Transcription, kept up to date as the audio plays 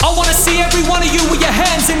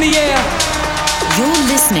in the air. You're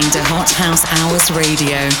listening to Hot House Hours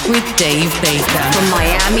Radio with Dave Baker. From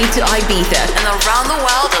Miami to Ibiza and around the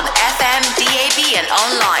world on FM, DAB and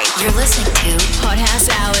online. You're listening to Hot House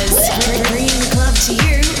Hours, bringing the club to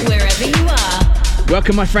you wherever you are.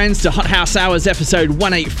 Welcome, my friends, to Hot House Hours episode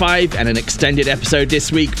 185 and an extended episode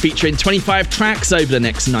this week featuring 25 tracks over the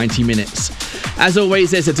next 90 minutes. As always,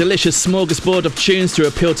 there's a delicious smorgasbord of tunes to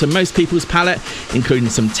appeal to most people's palate, including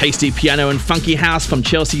some tasty piano and funky house from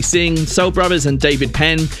Chelsea Singh, Soul Brothers and David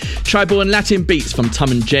Penn, tribal and Latin beats from Tom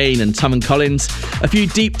and Jane and Tom and Collins, a few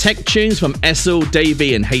deep tech tunes from Essel,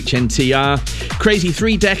 Davey and HNTR, crazy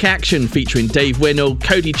 3-deck action featuring Dave Winnell,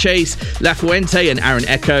 Cody Chase, La Fuente and Aaron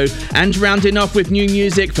Echo, and rounding off with new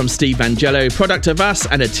music from Steve Vangello, Product of Us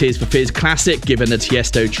and a Tears for Fears classic given the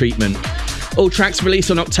Tiesto treatment. All tracks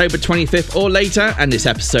released on October 25th or later, and this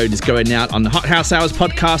episode is going out on the Hot House Hours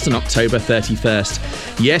podcast on October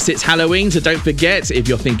 31st. Yes, it's Halloween, so don't forget, if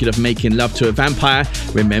you're thinking of making love to a vampire,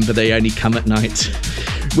 remember they only come at night.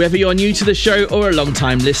 Whether you're new to the show or a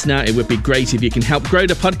long-time listener, it would be great if you can help grow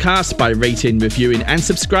the podcast by rating, reviewing and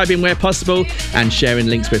subscribing where possible and sharing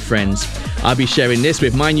links with friends. I'll be sharing this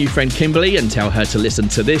with my new friend Kimberly and tell her to listen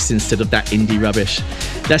to this instead of that indie rubbish.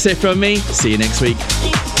 That's it from me. See you next week.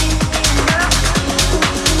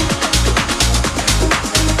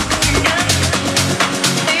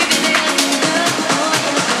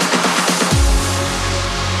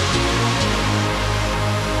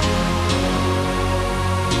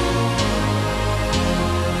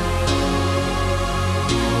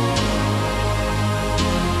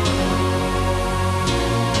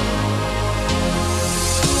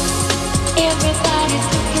 Everybody's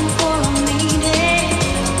looking for a meaning.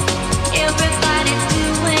 Everybody's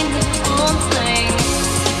doing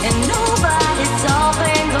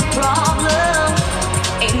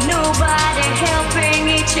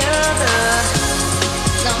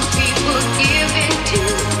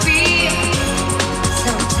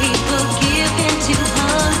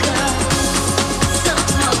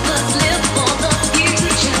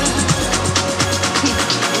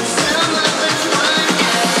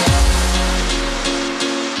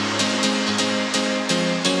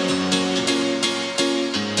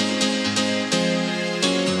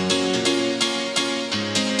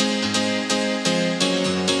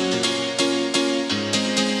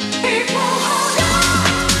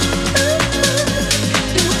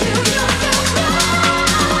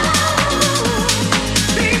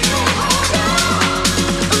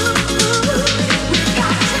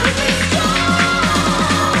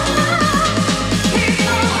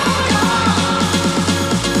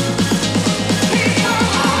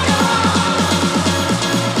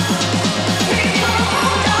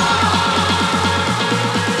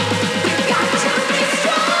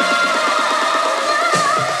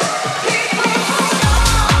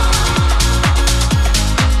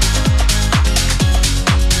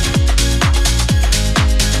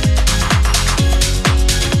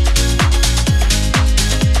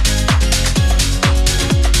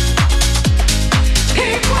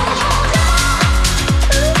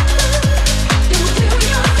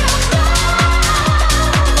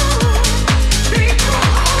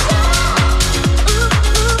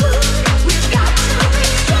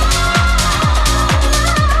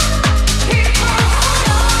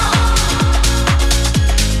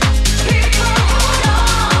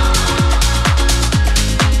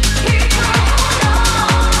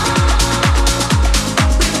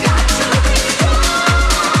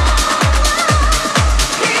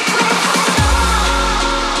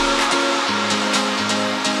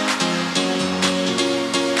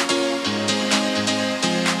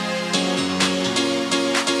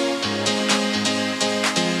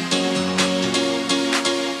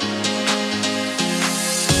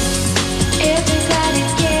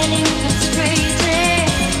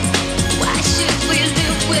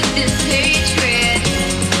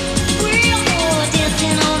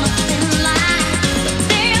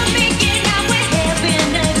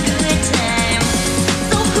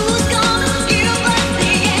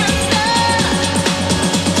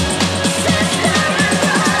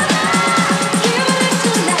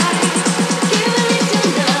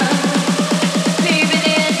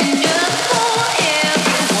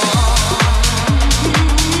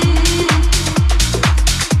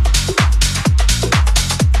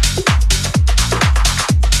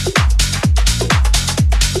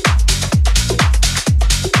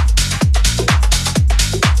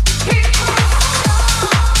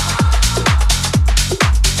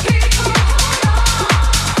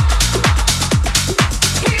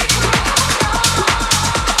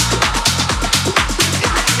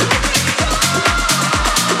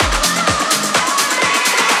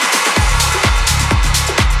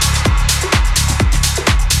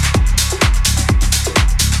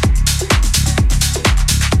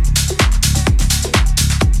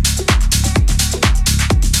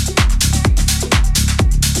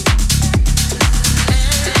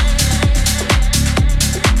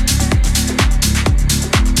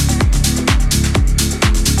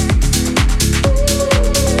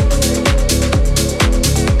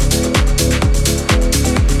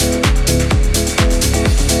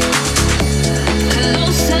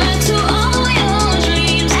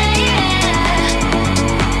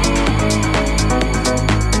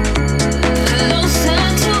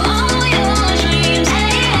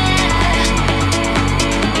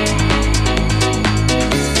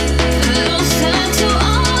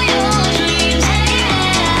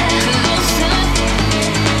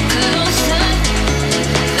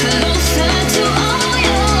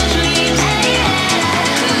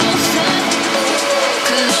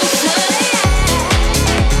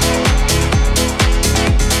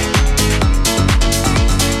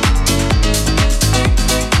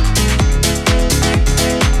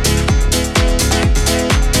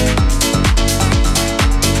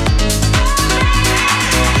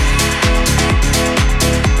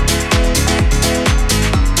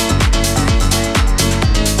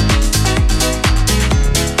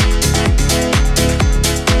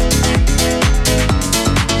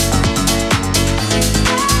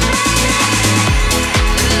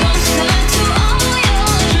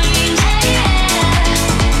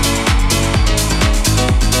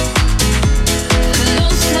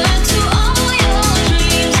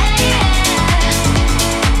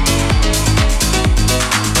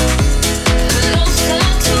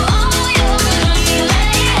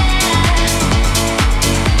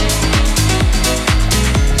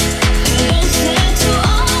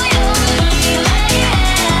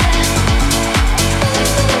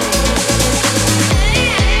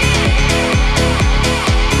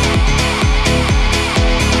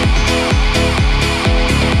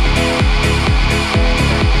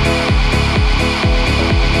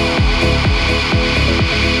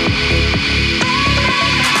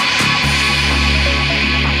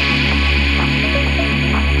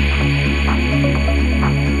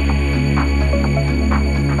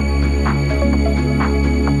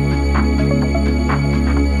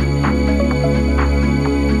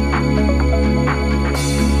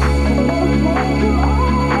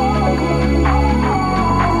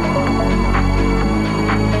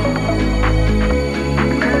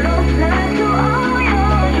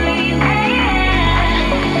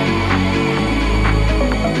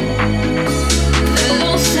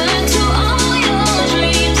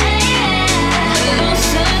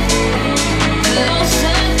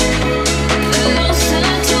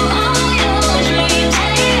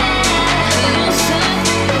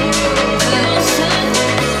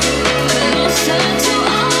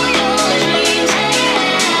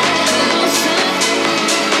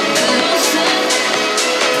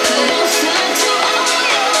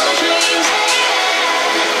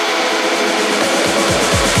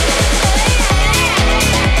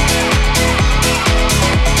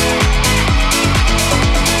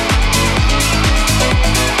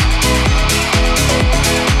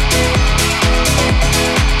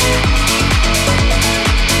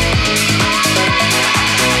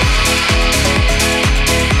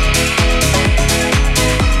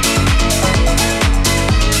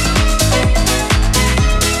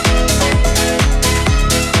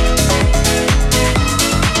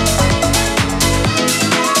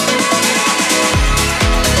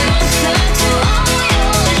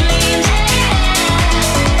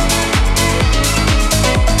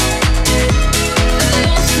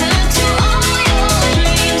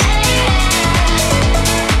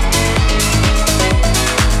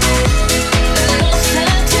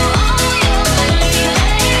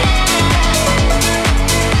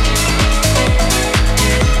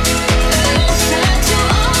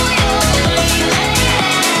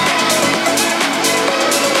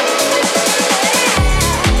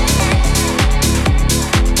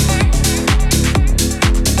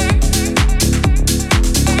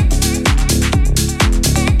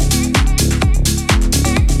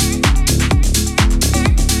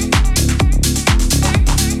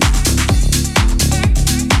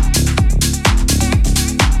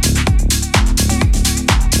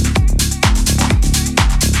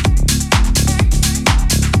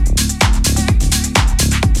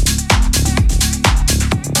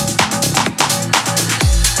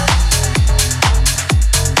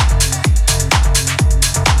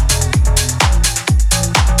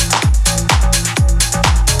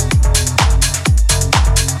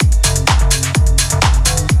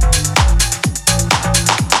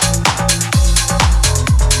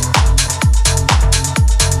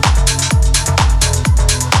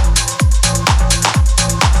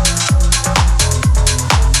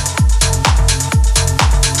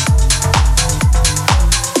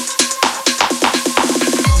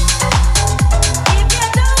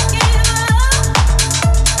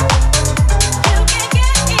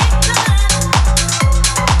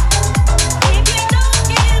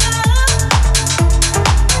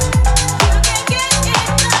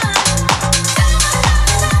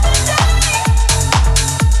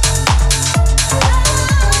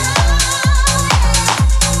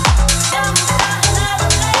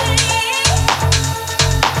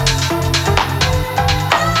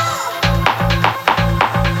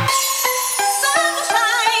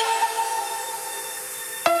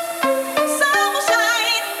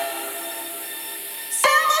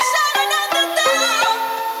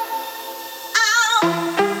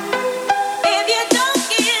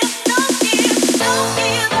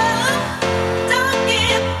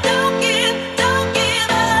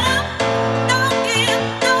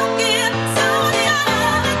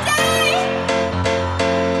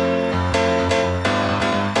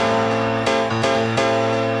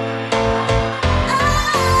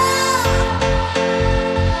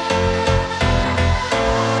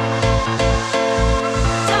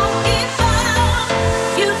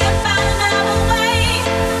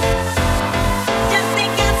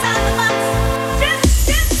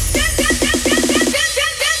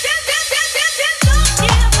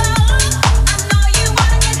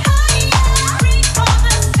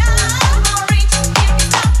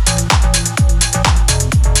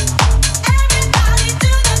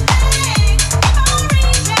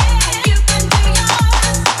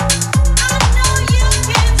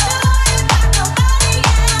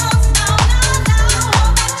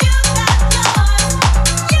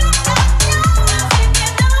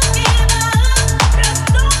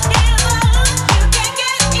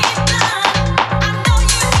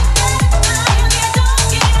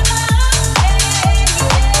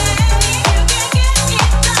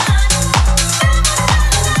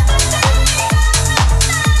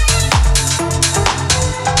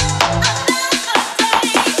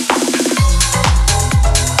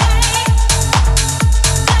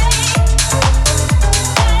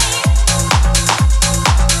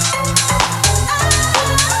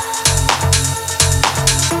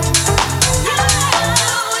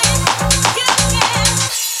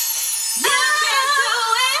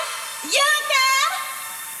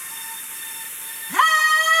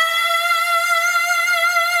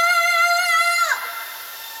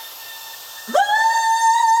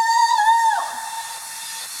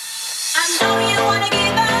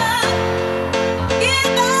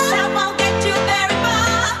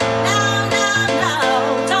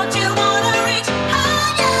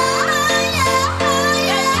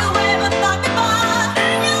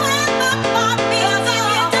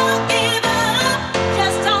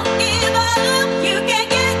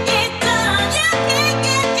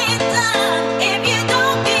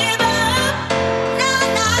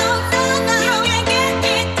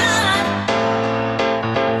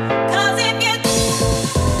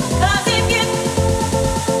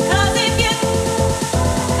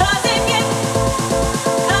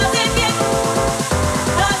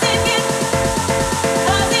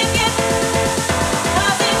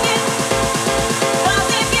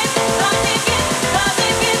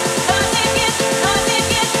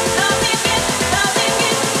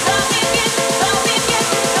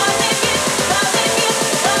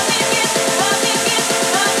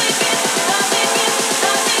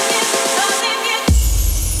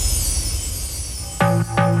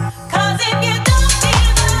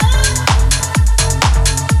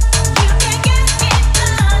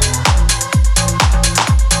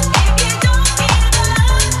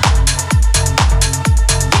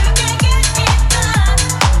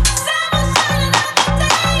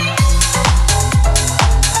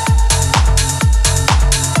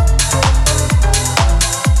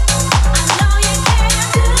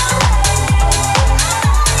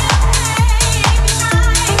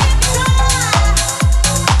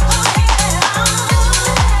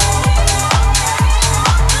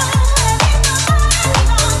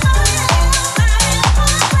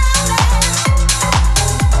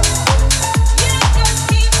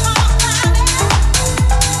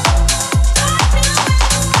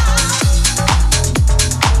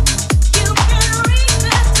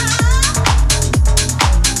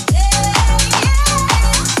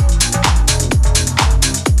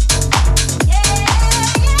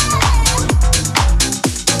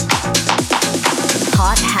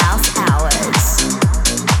House Hours.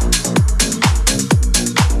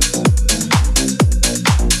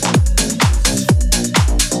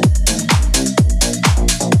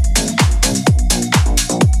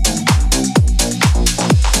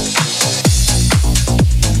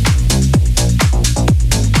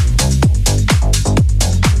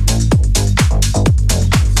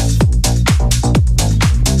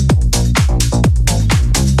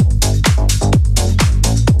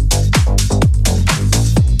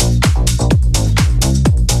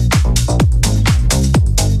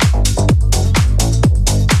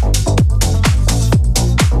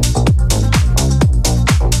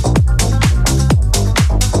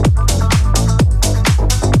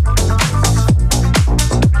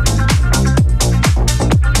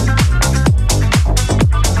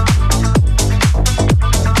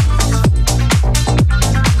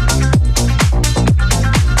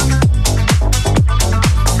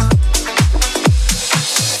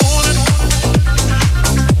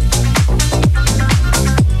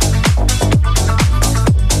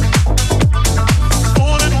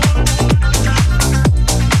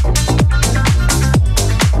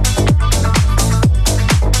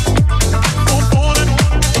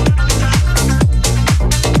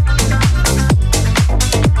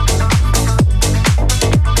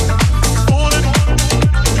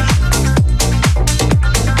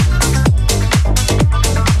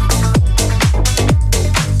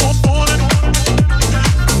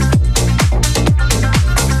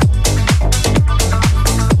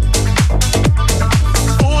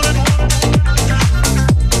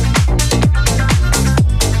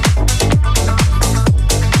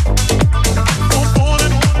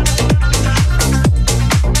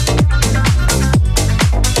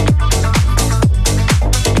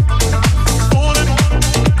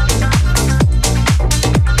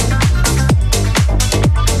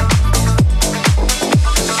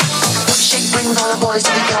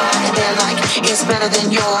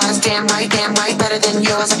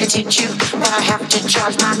 teach you, but I have to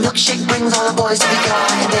charge. My milkshake brings all the boys to the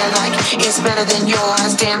yard, and they're like, it's better than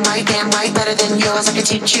yours. Damn right, better than yours. I can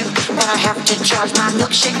teach you, but I have to charge. My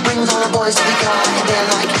milkshake brings all the boys to the yard, and they're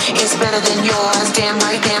like, it's better than yours. Damn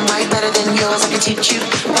right, better than yours. I can teach you,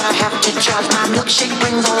 but I have to charge. My milkshake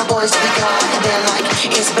brings all the boys to the yard, and they're like,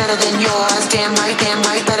 it's better than yours. Damn right,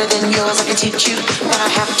 better than yours. I can teach you, but I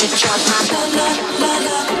have to charge. My la la la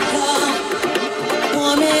la la,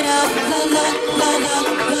 warm it up, la la la la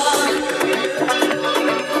la,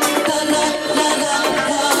 la la la la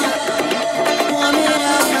la, warm it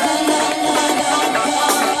up, la la la la la.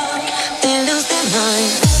 They lose their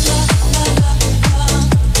mind.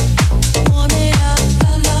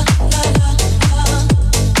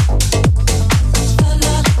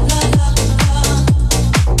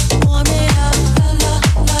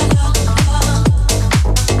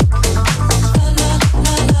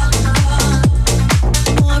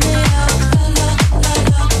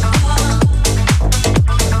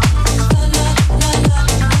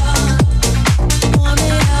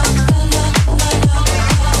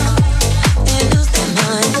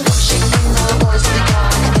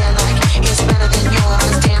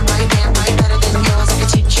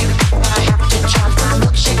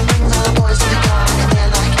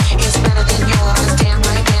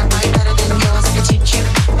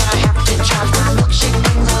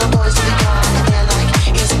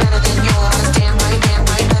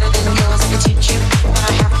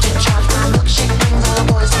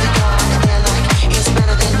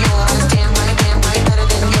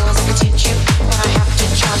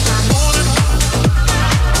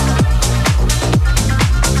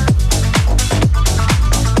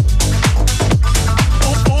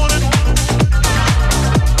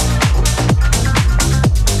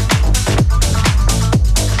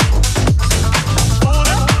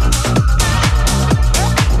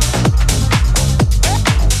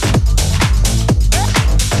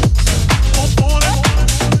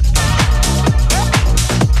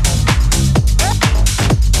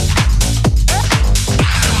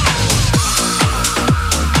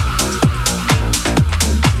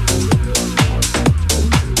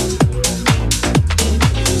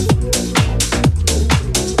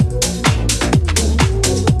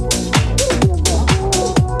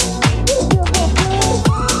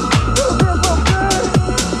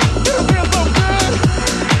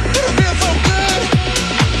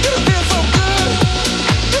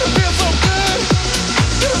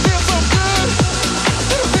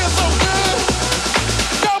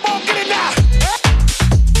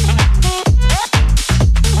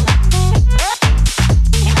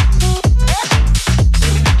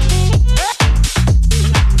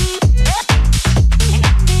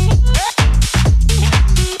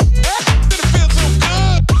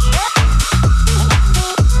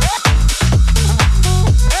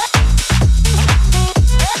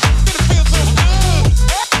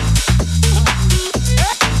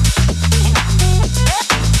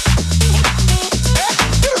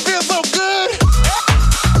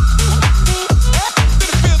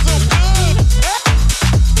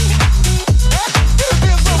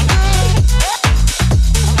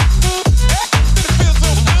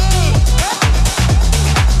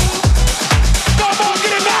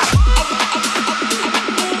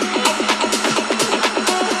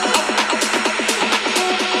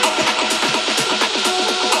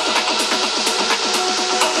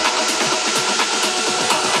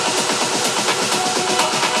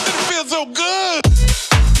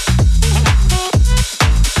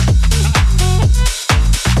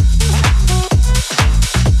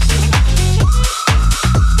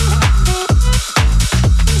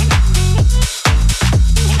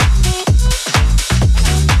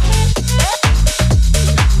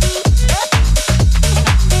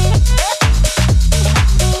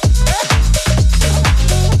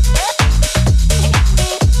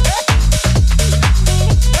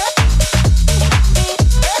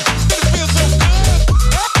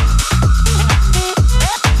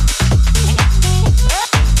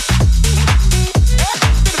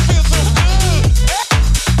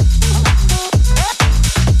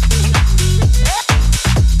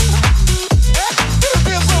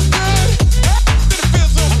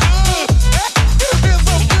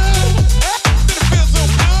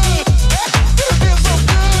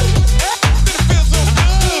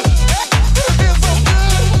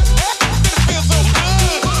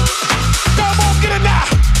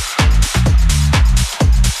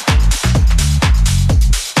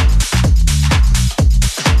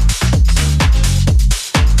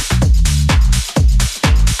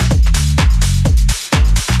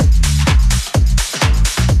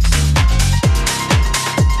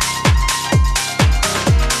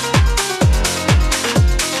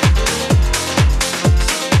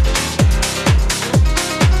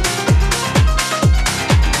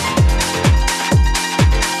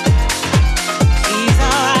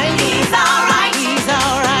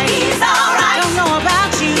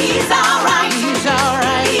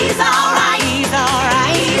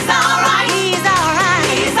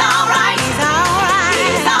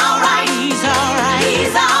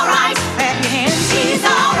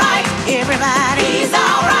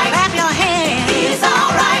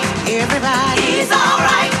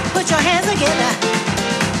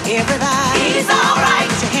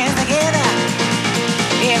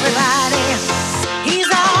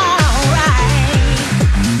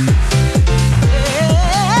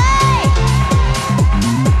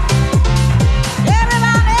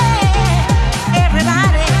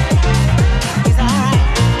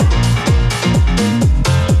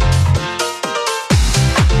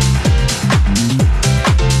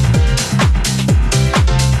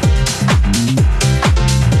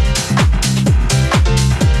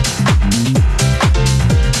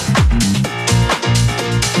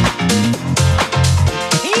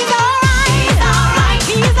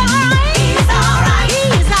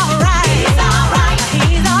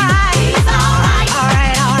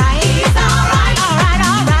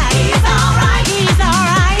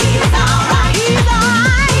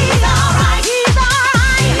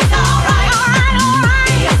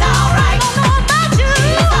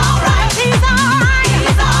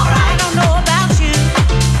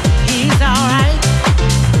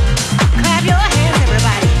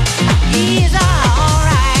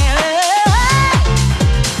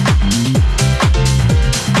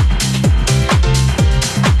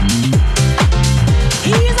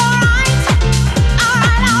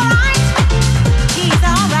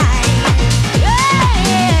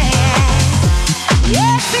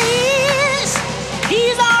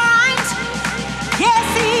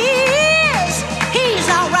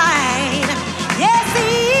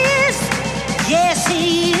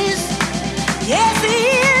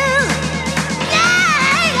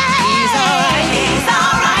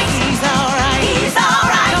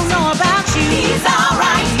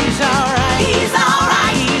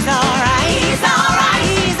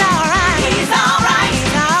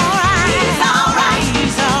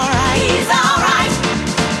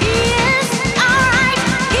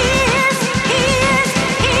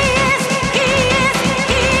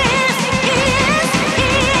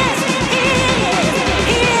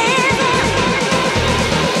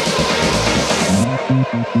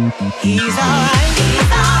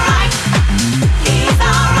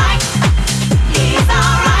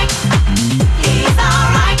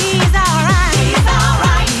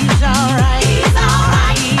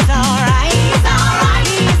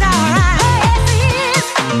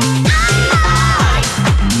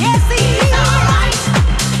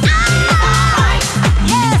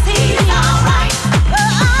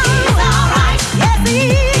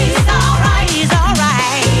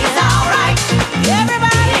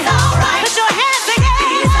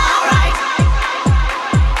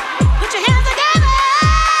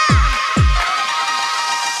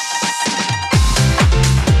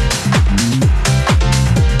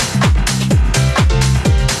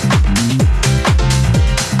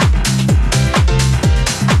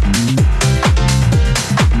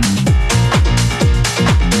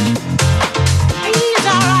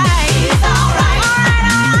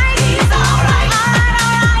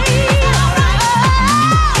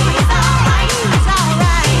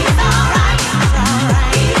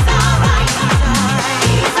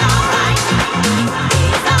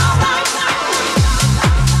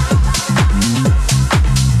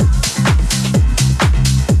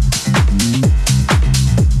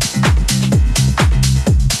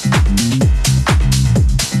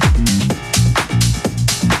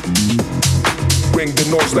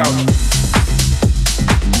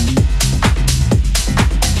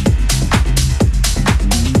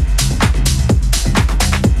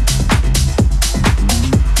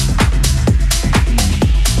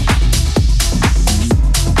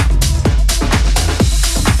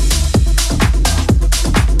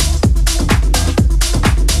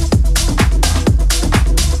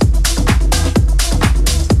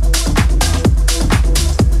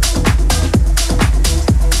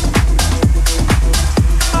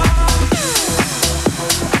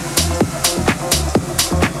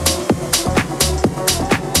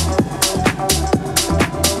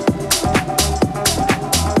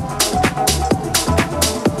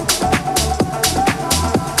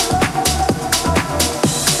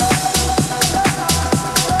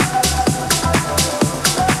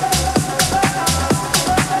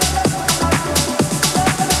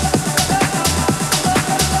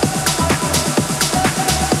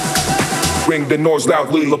 ring the noise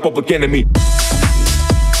loudly, the public enemy.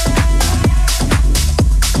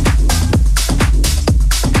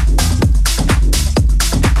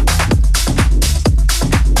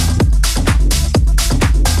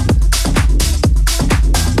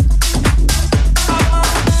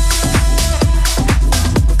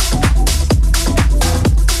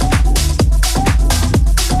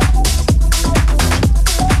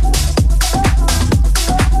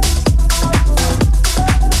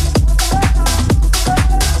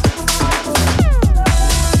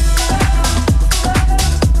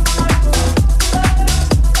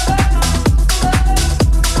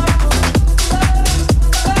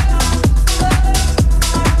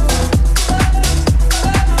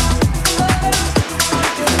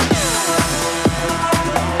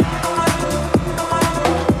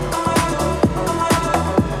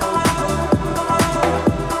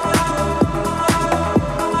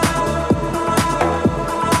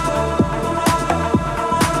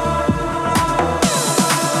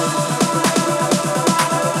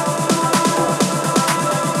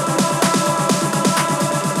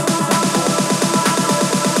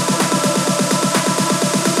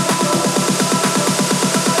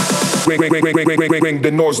 Ring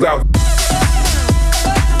the noise loud.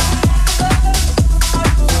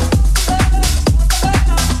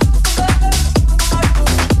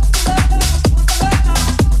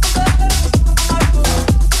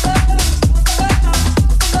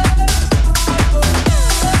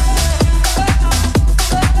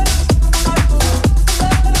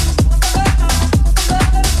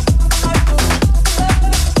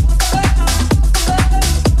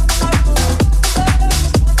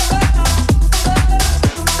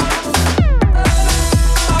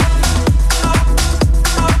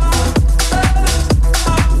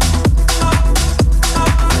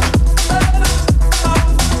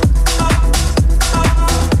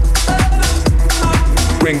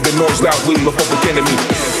 Loudly, the public enemy.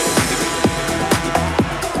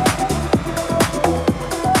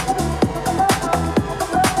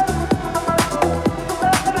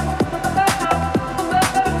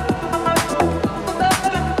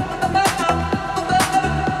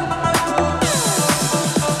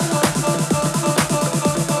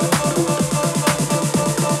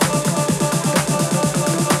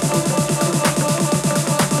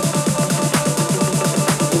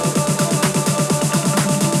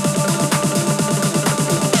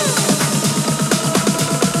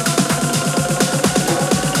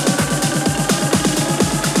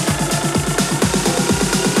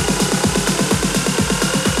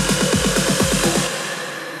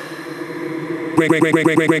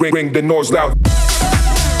 Ring the noise loud.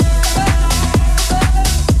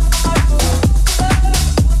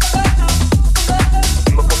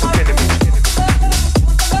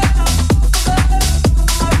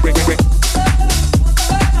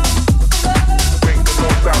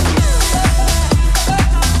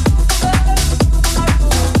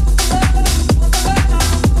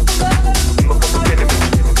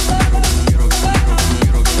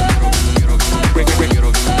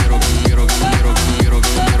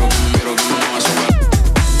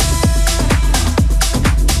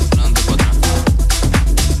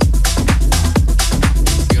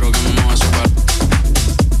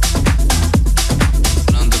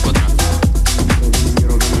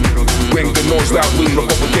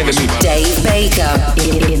 Dave Baker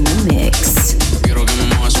in the mix. Quiero que me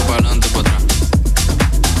mueva eso para adelante, para atrás.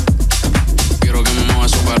 Quiero que me mueva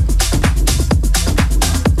eso para.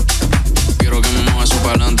 Quiero que me mueva eso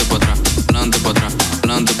para adelante, para atrás, adelante, para atrás,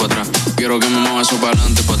 adelante, para atrás. Quiero que me mueva eso para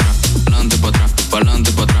adelante, para atrás, adelante, para atrás, para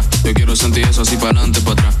adelante, para atrás. Yo quiero sentir eso así para adelante,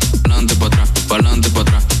 para atrás, adelante, para atrás, para adelante,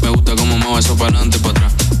 para atrás. Me gusta cómo mueve eso para adelante, para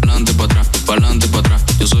atrás, adelante, para atrás, para adelante, para atrás.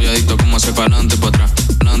 Yo soy adicto a cómo hace para adelante, para atrás,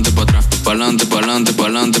 adelante, para atrás, para adelante, para adelante, para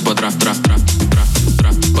adelante, para atrás, tras, tras, tras,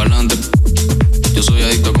 tras, para adelante. Yo soy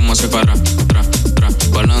adicto a cómo hace para tras, tras,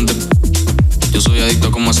 para adelante. Yo soy adicto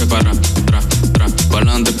a cómo hace para tras, tras,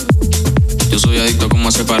 para adelante. Yo soy adicto a cómo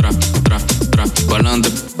hace para tras, tras, para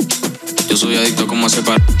adelante. Yo soy adicto a cómo hace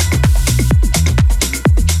para.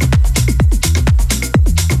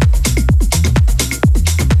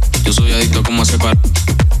 Yo soy adicto a cómo hace para.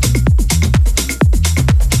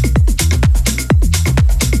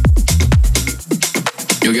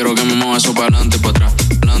 Yo quiero que me mueva eso para adelante, para atrás,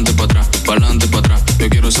 adelante, para atrás, para adelante, para atrás. Yo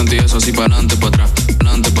quiero sentir eso así para adelante, para atrás,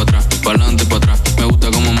 adelante, para atrás, para adelante, para atrás. Me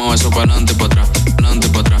gusta cómo mueve eso para adelante, para atrás, adelante,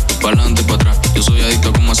 para atrás, para adelante, para atrás. Yo soy adicto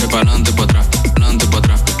a cómo hace para adelante, para atrás, adelante, para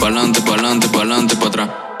atrás, para adelante, para adelante, para adelante, para atrás.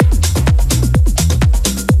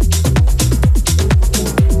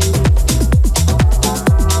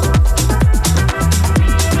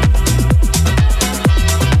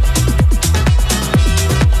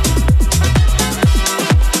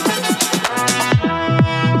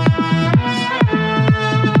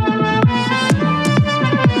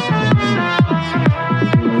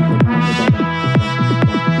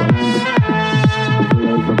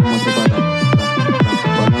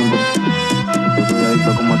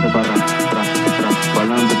 como hace para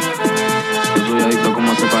pa'lante. Yo soy adicto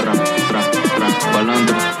como hace para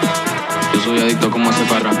pa'lante. Yo soy adicto como hace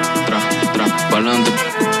para pa'lante.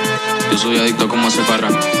 Yo soy adicto como hace para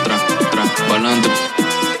pa'lante.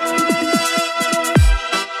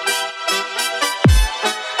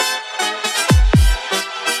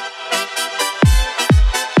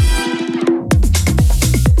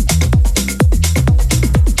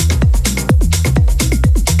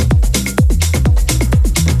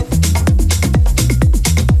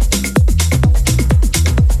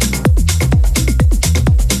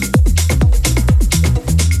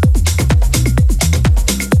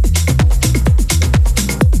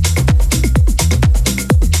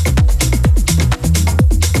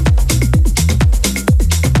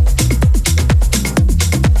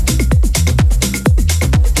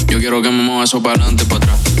 Eso pa'lante, pa'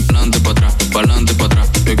 atrás, pa'lante, pa' atrás, pa'lante, pa' atrás.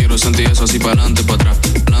 Yo quiero sentir eso así pa'lante, pa' atrás,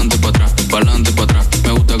 pa'lante, pa' atrás, pa'lante, pa' atrás.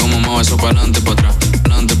 Me gusta como mueve eso pa'lante, pa' atrás,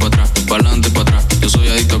 pa'lante, pa' atrás, pa'lante, pa' atrás. Yo soy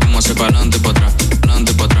adicto como hace pa'lante, pa' atrás,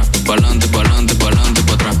 pa'lante, pa' atrás, pa'lante, pa'lante, pa'lante,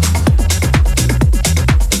 pa' atrás.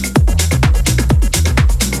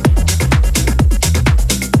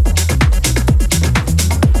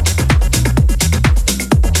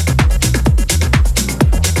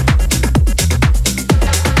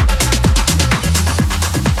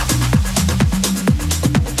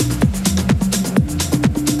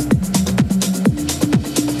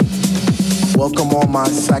 Welcome all my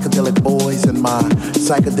psychedelic boys and my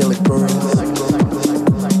psychedelic girls.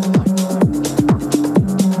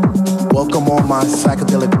 Welcome all my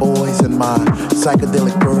psychedelic boys and my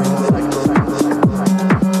psychedelic girls.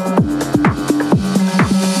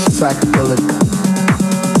 Psychedelic girls.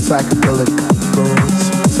 Psychedelic girls.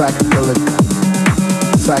 Psychedelic girls.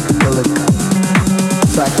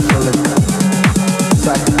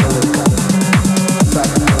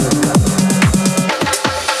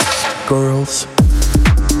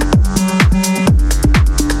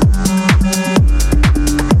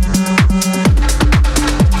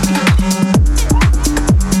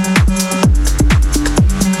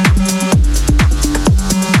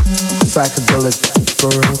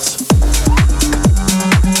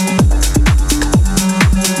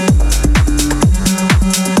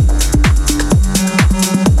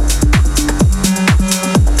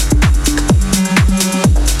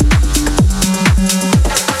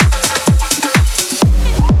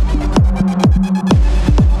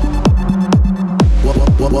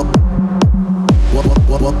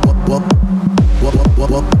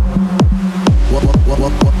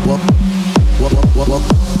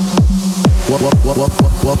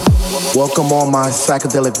 Welcome all my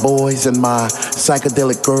psychedelic boys and my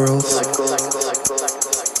psychedelic girls.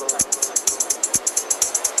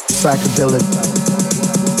 Psychedelic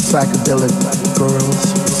girls.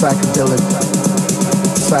 Psychedelic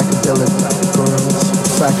girls.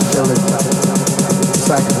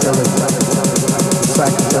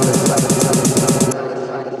 Psychedelic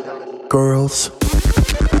girls.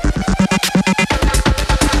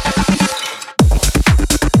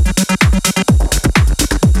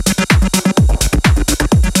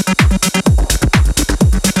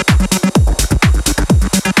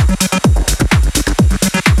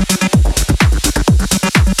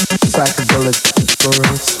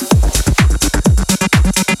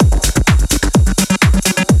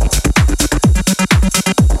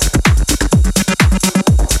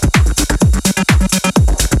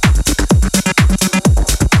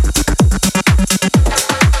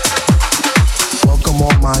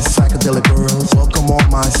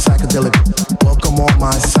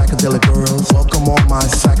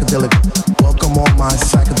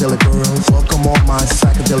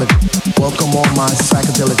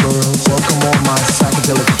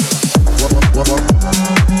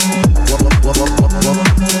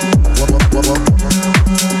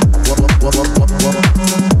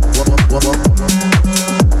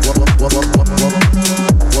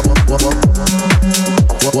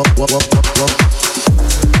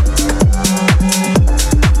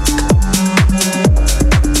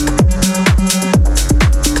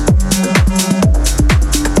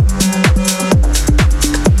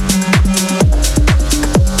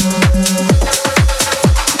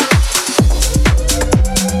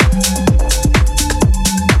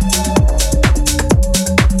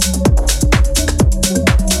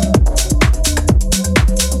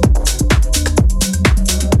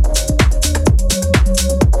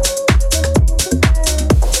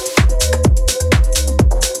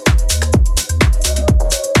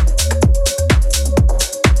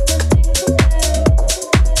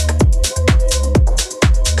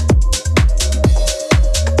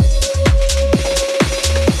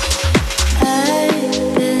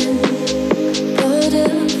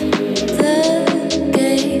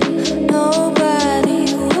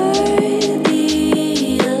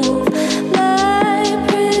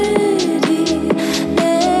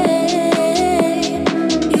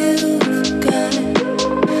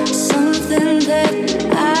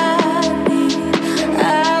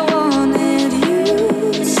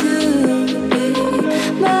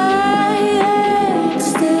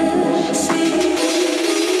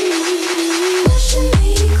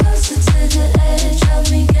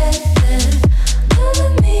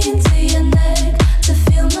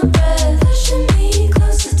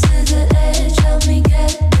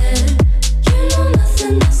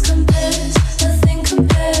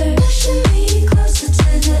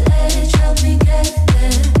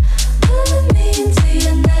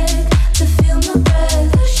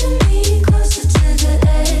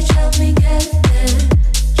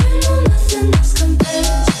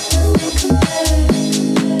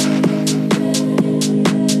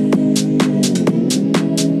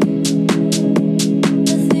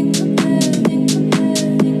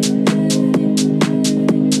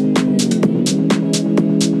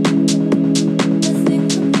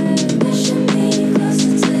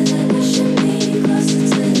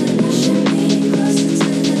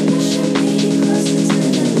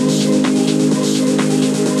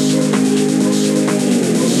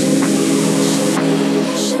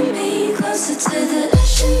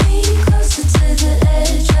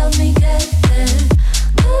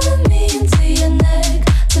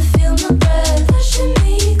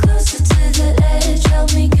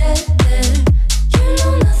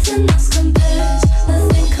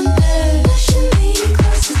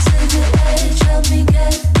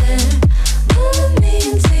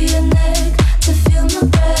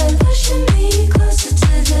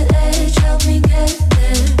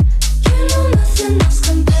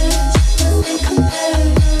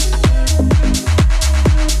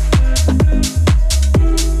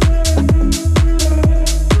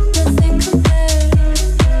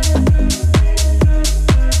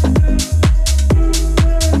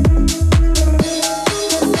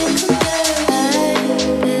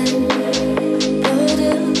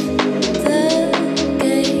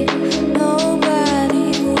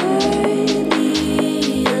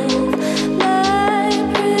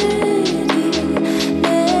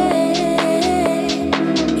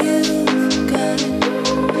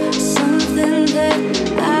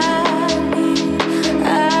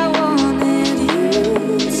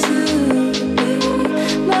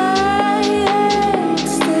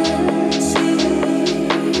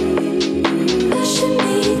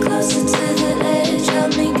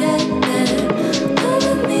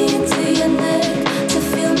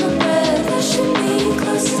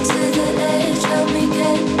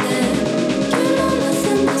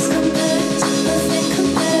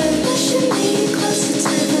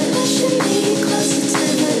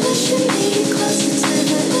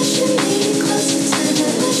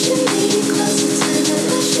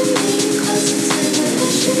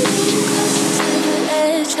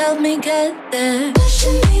 there.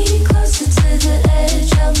 Pushing me closer to the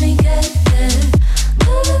edge, help me get there.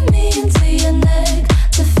 Pulling me into your neck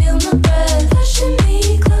to feel my breath. Pushing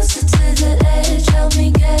me closer to the edge, help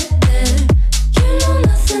me get there. You know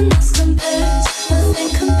nothing else compares, nothing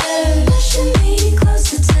compares. Pushing me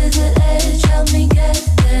closer to the edge, help me get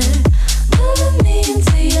there. Pulling me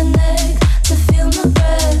into your neck to feel my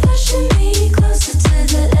breath. Pushing me closer to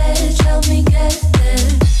the edge, help me get there.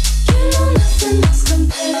 You know nothing else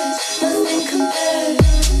compares, nothing compares.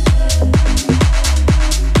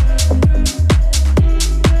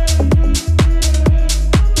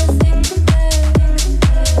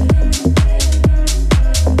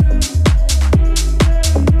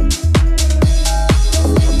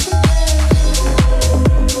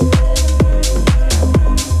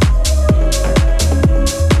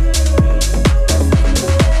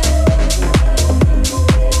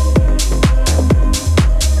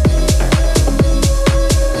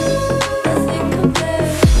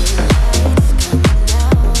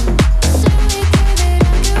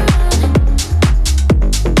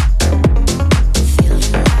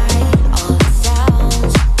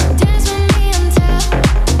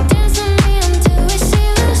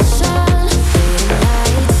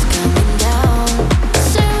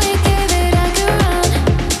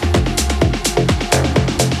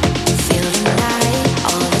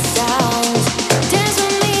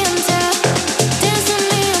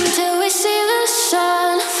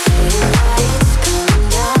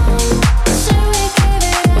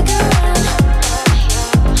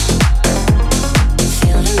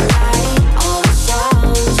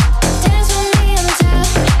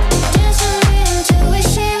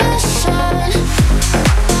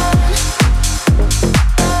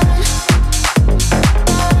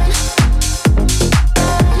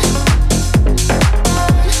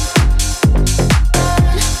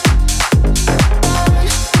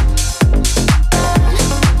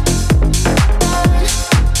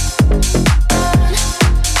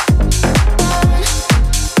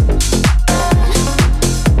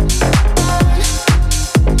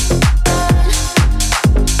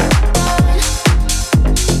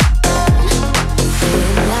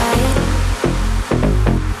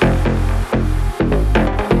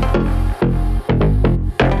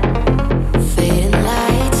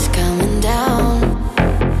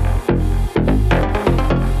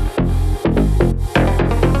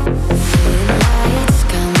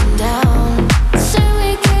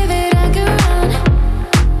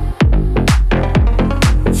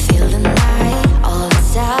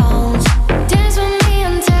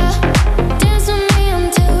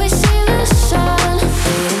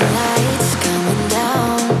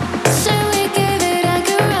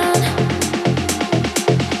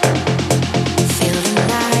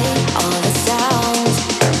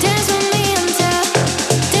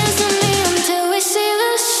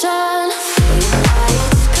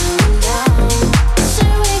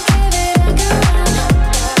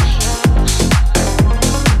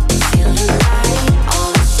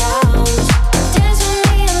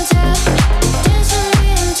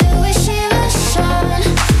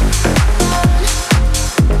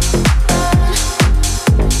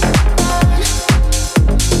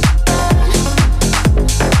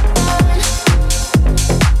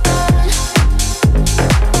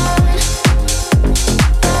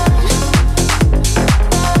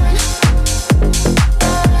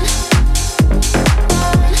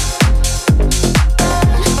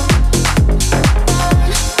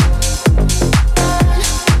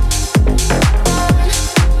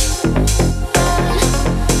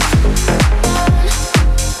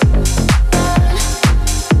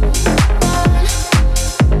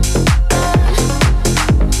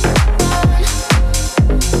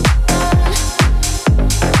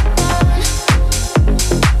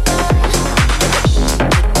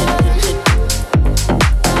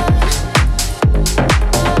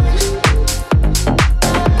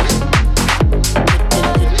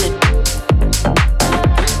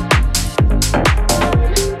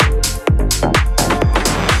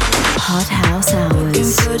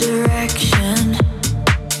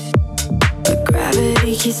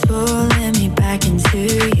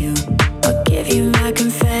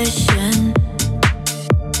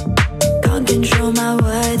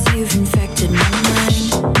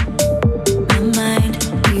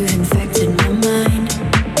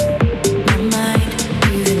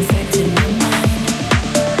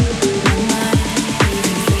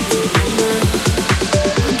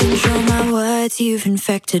 You've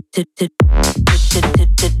infected my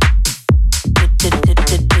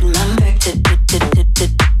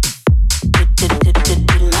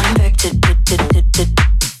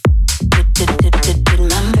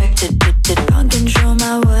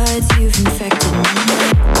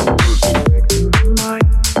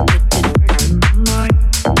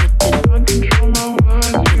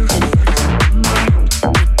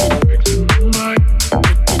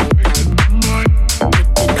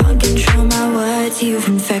you've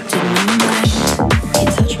infected my mind. You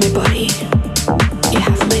touch my body, you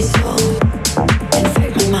have my soul.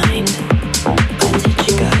 Infect my mind, where did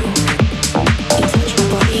you go? You touch my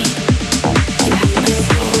body, you have my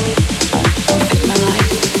soul. Infect my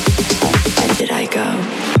life, where did I go?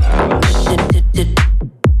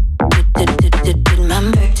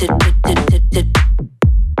 I'm back to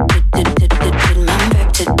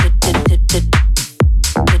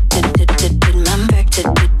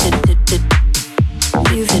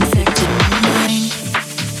you've infected my mind,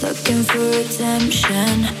 looking for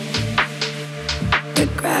redemption, but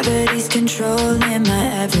gravity's controlling my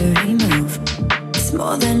every move. It's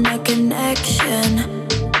more than a connection,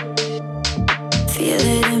 feel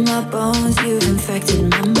it in my bones. You've infected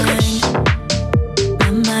my mind,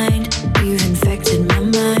 my mind. You've infected my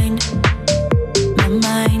mind, my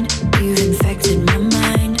mind. You've infected my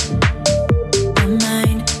mind, my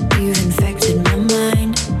mind. You've infected my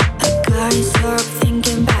mind. I got so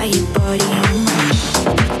thinking about your body and mind,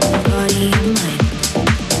 body and mind,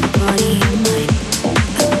 body and mind.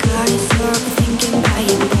 I got so thinking about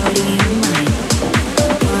your body and mind,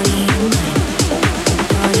 body and mind,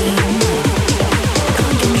 body and mind.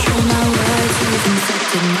 Can't control my words. You've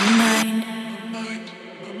infected my mind.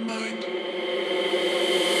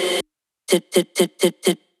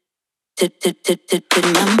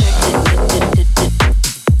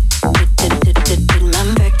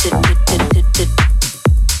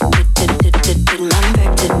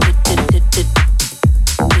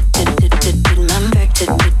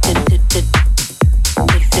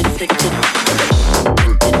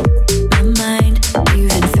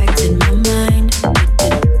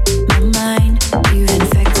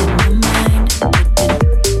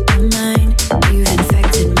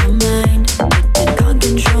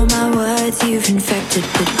 You've infected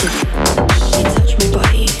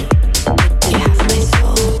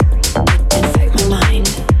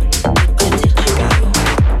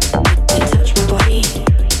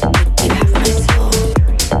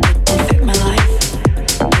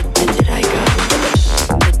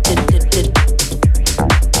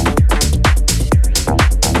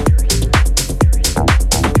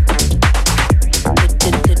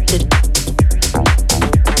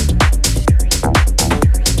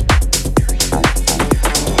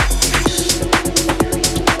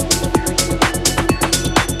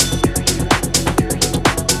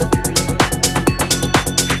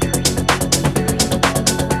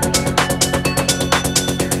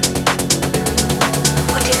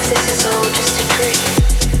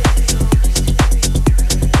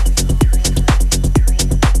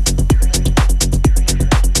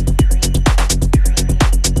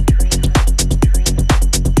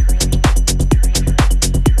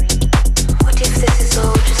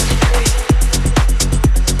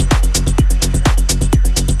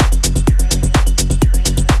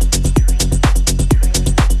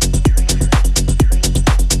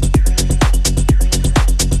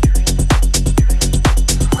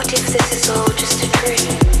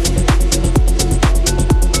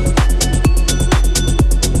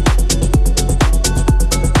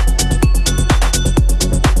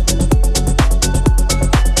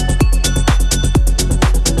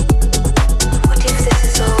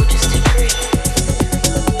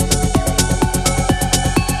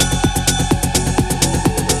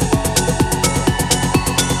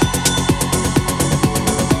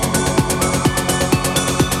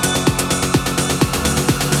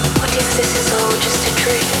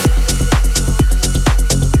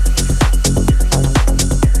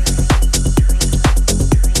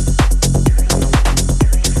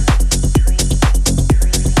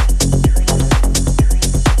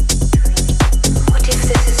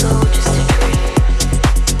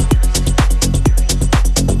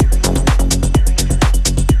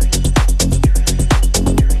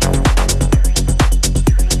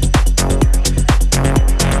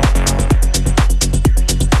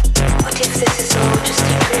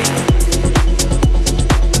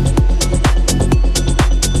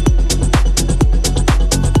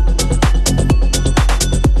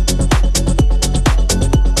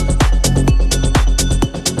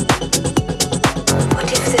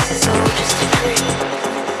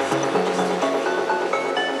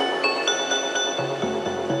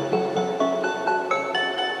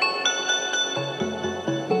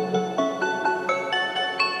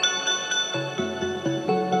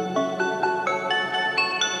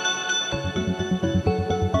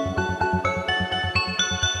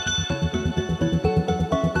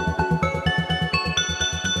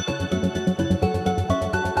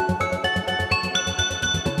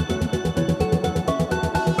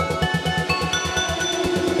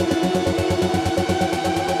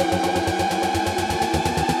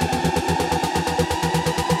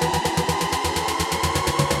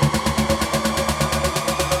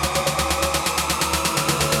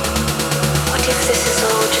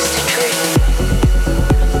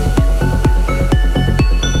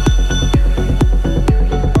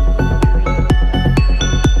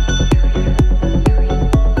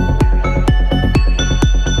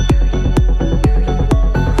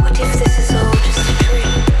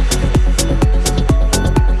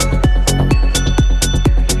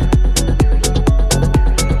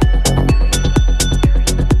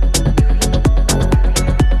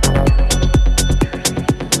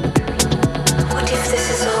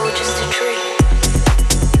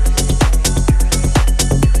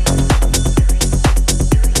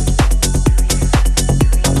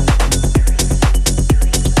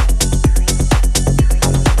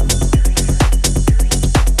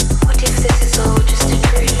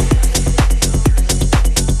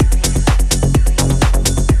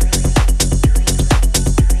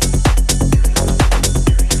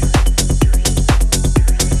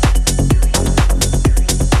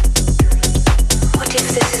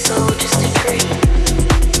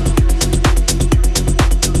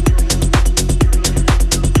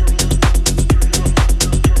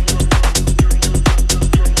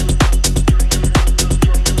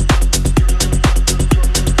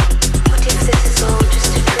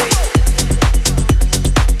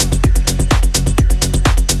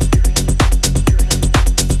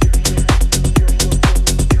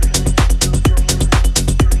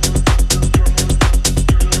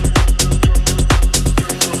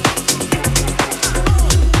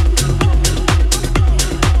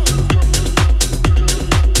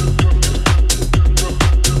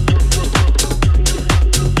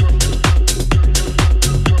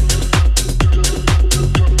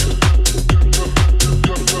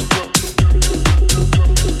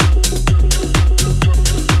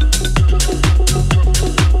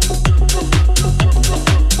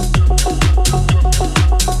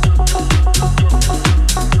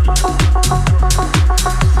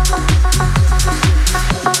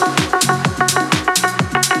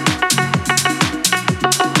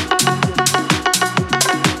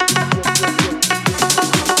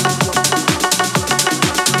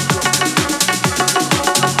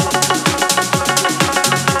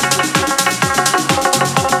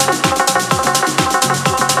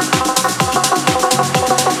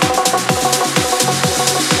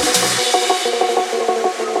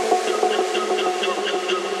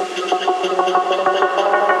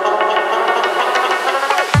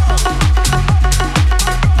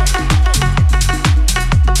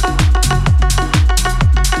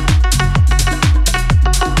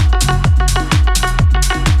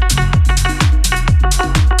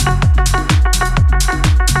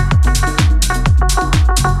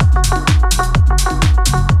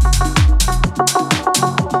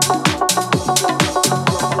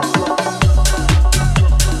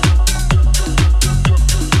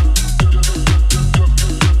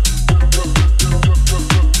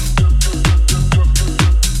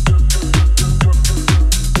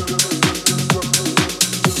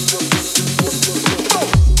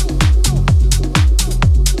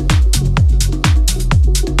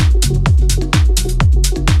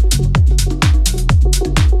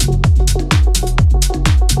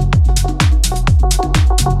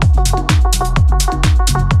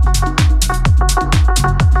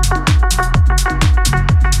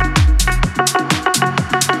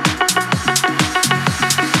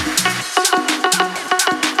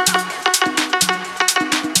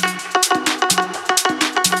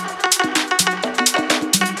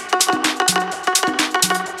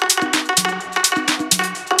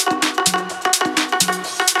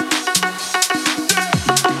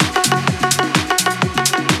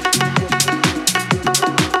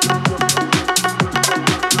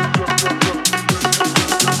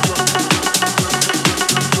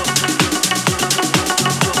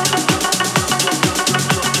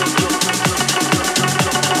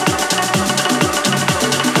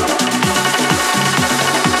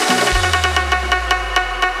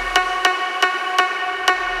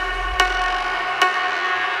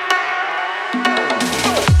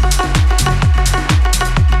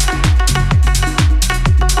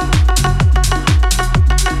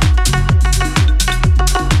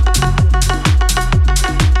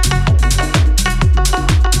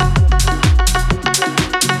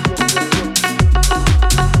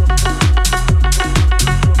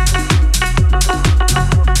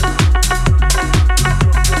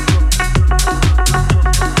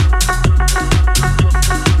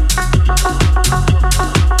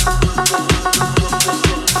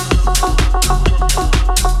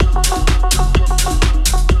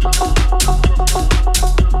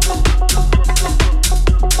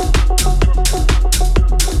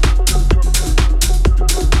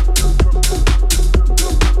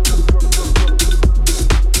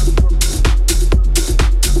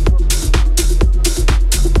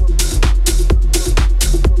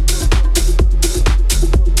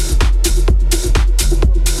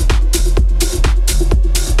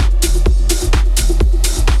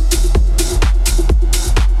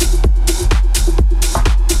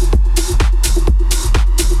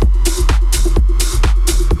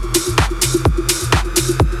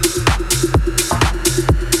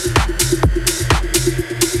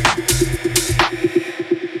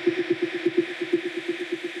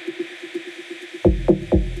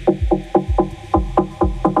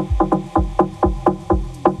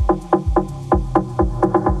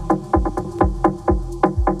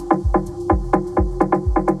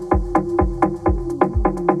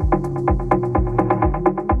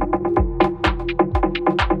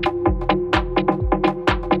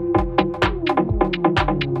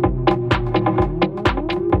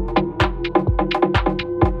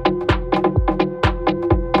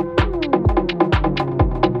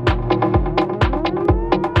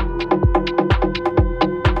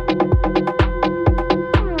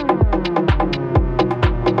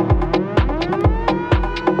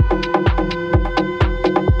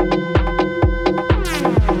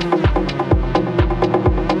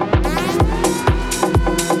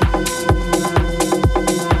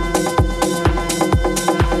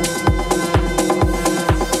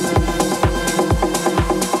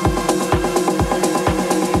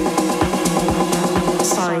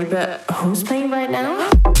Sorry, but who's playing right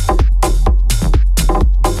now?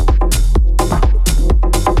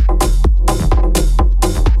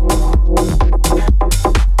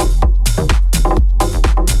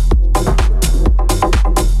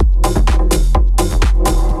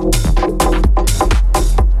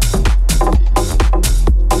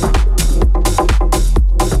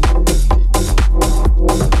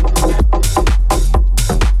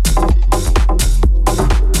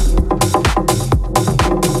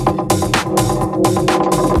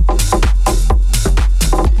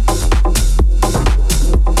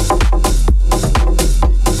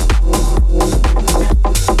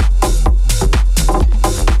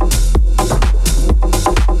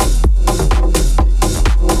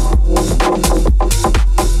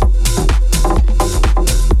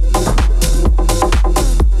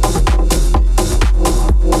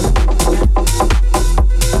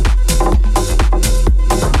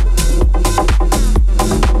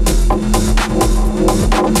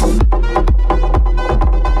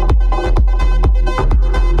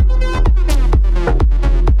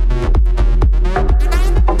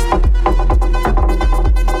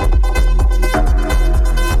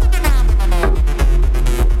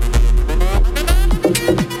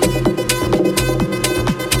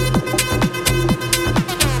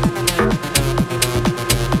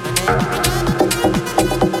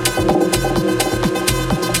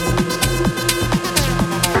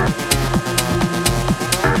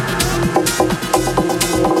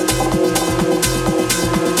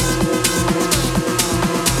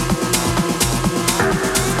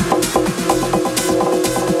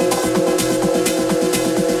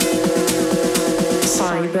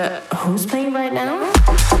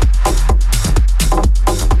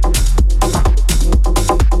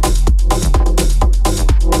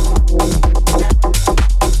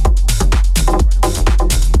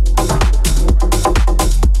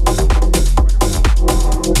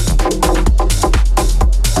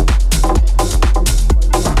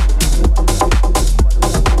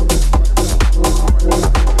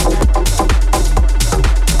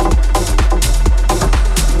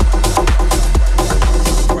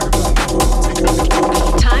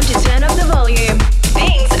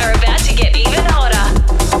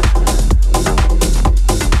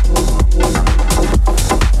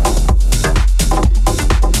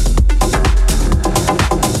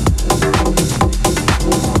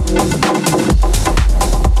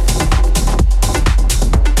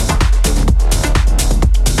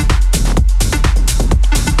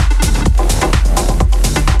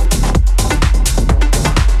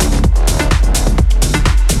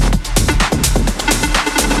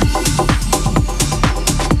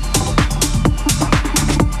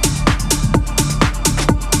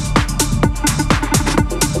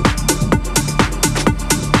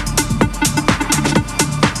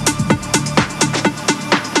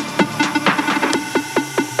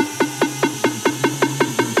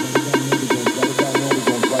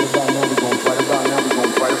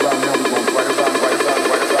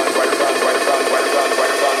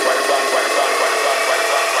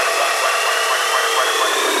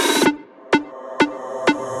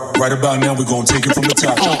 Right about now, we're gonna take it from the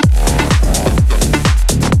top.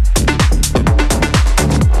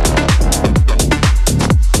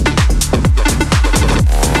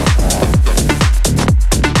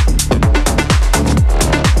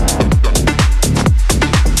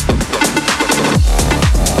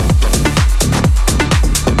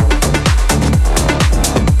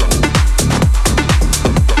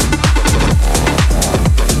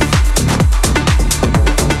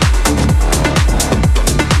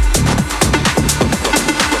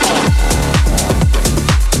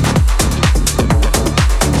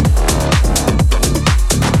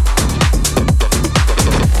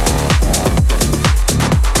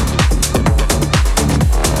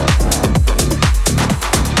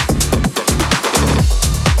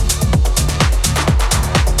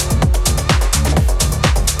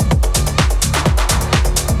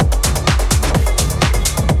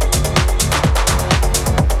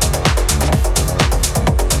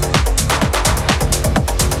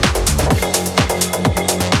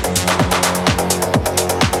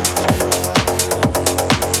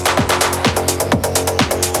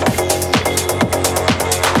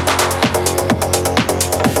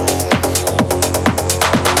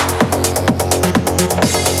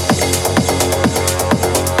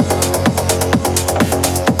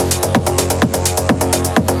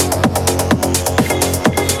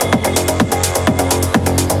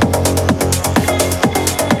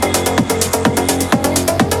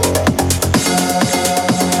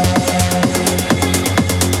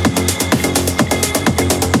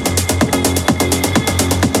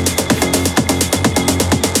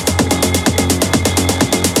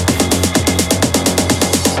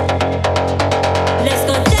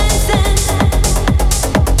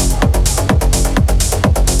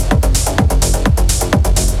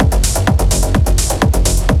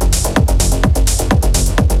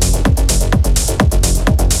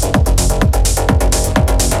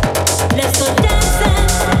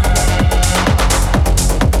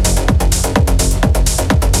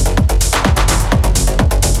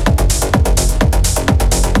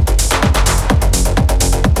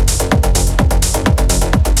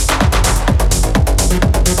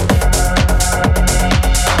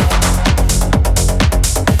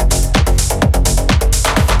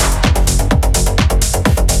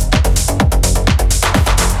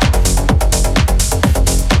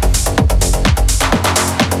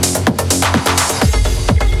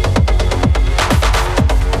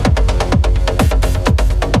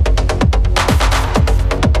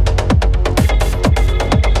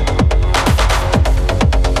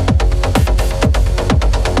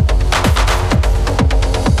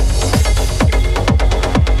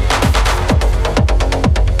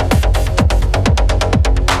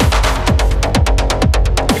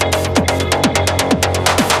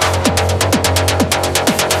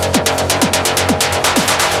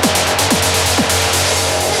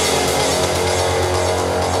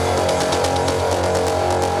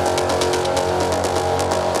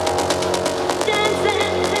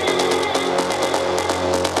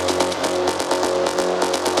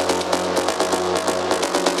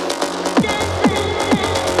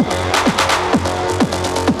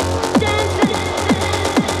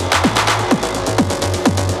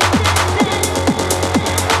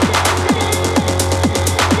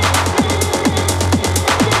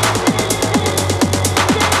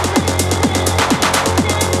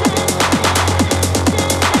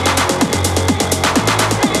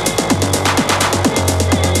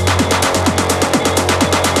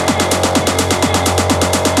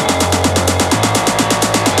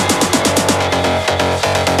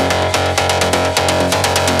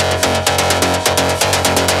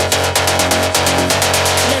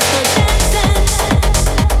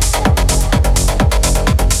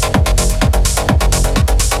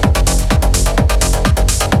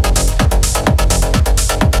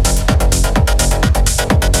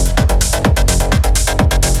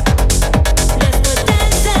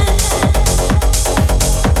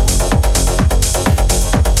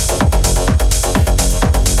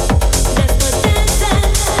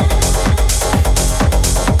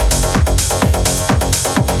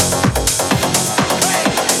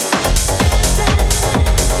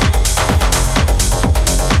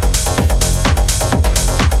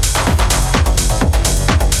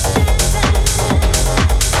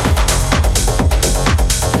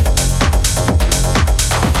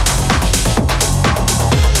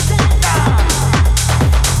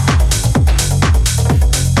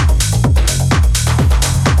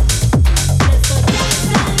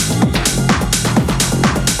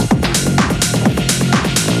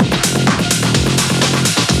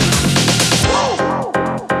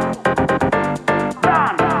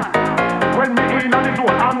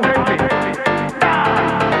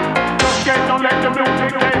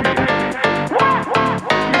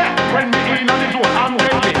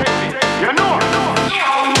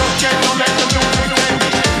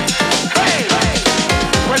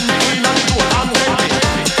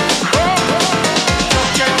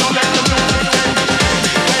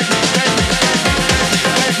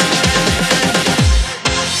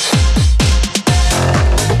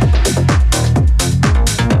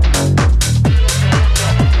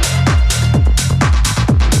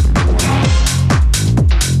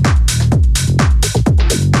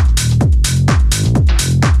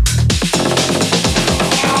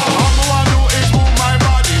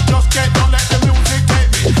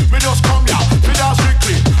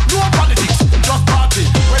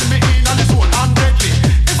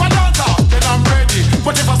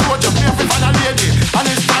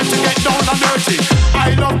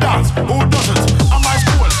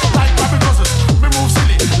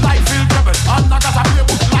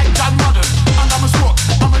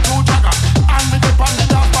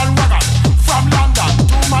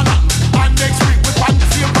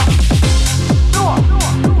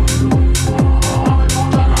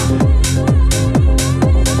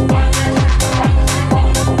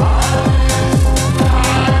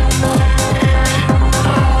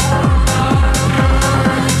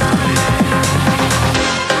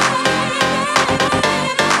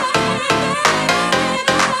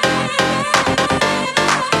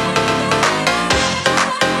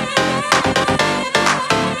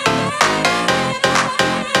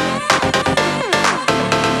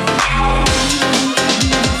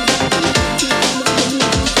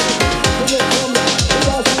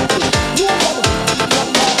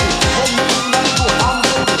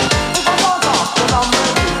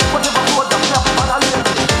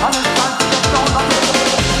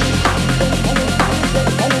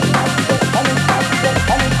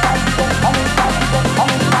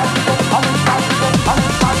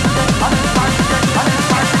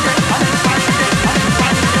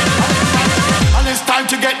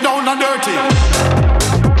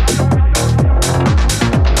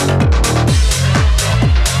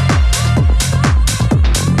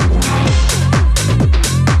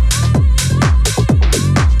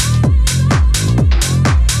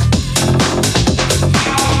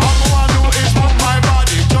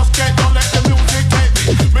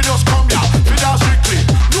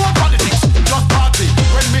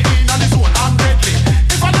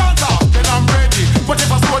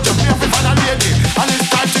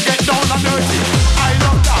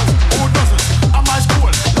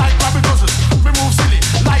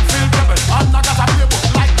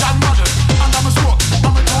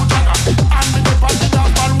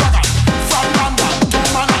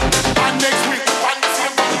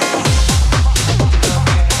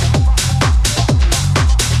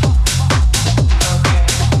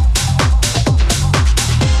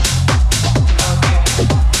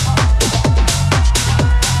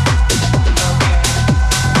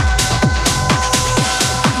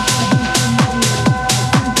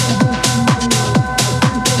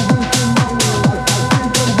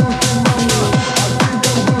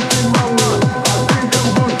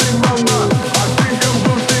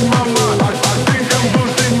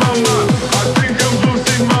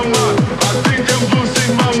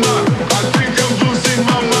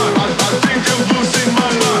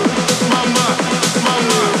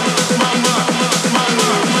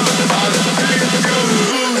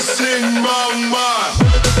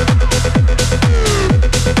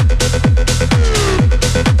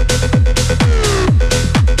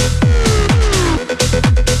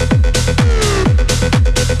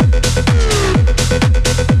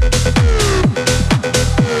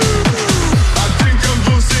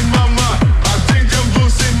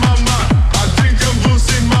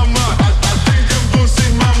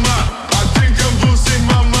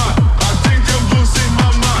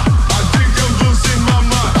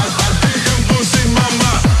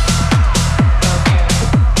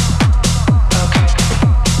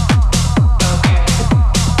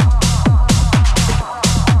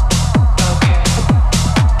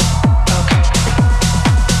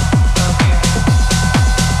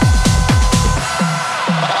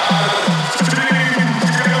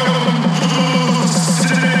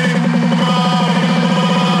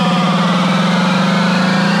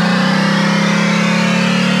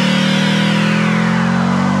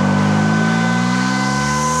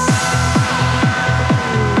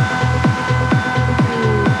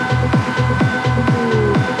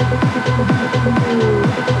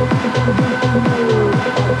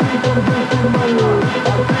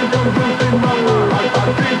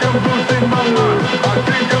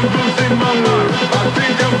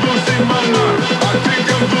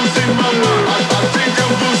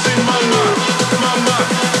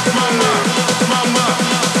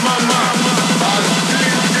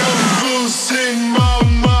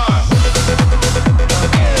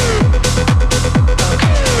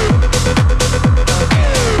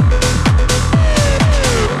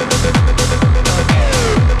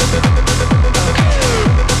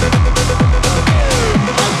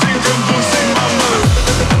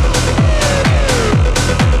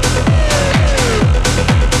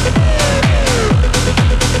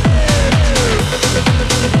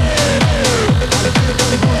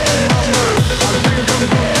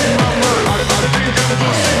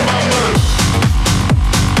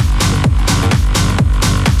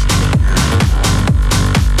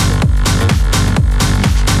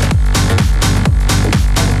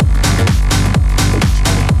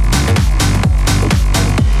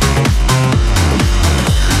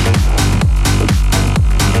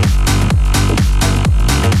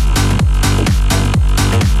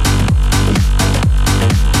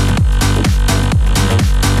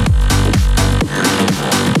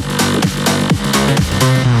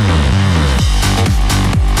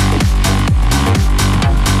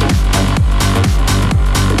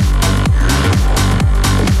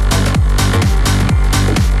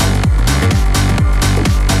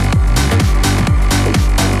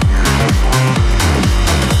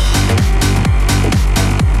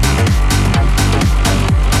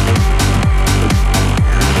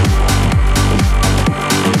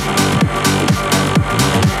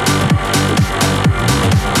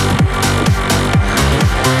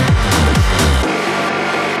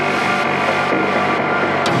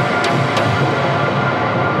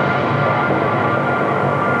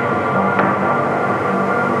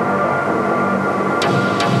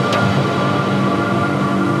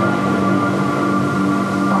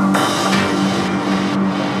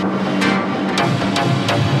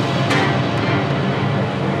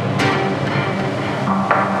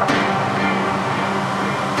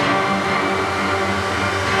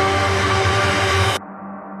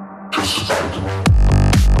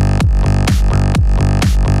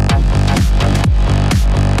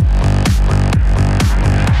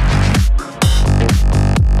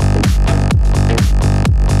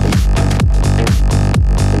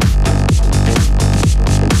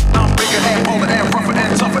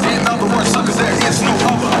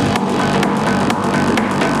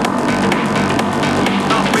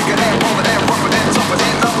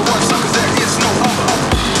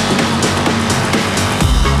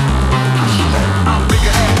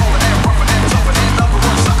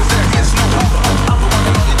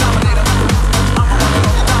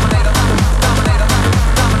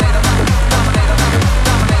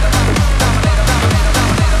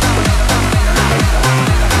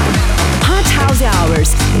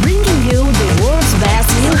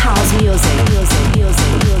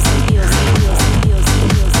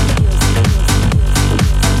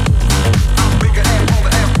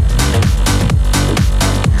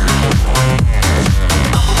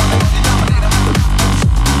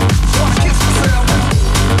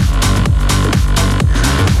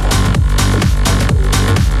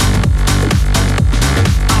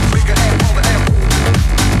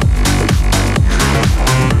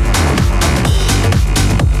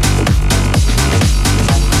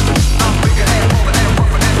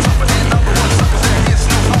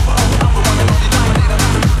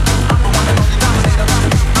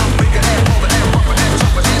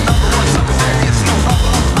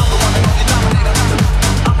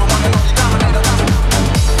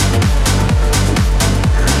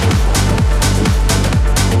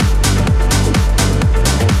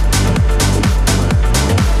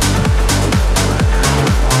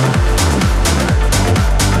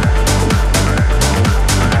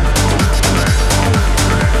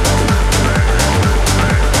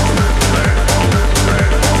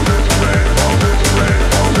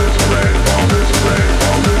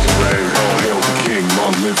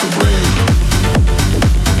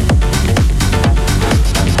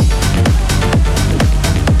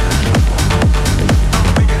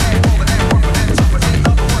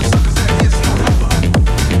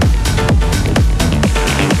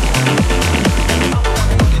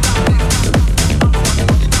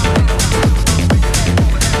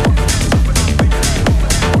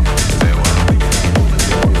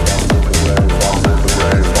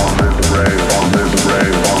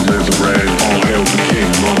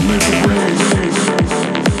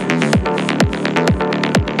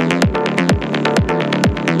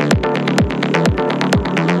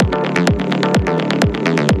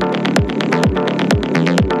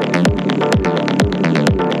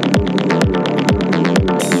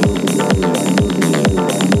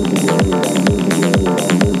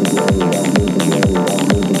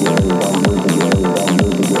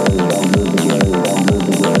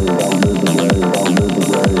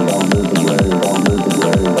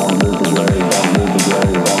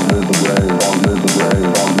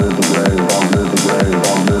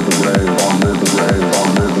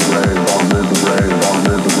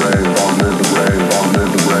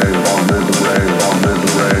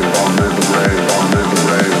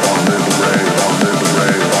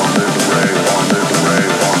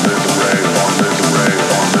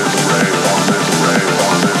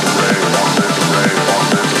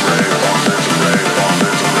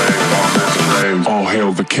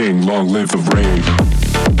 king, long live the rave.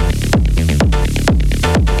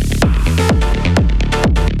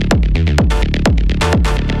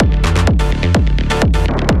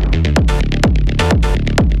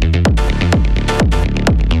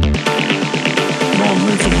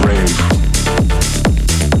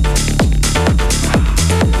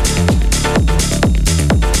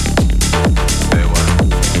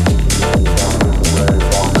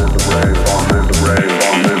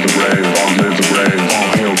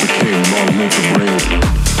 Long live the rave.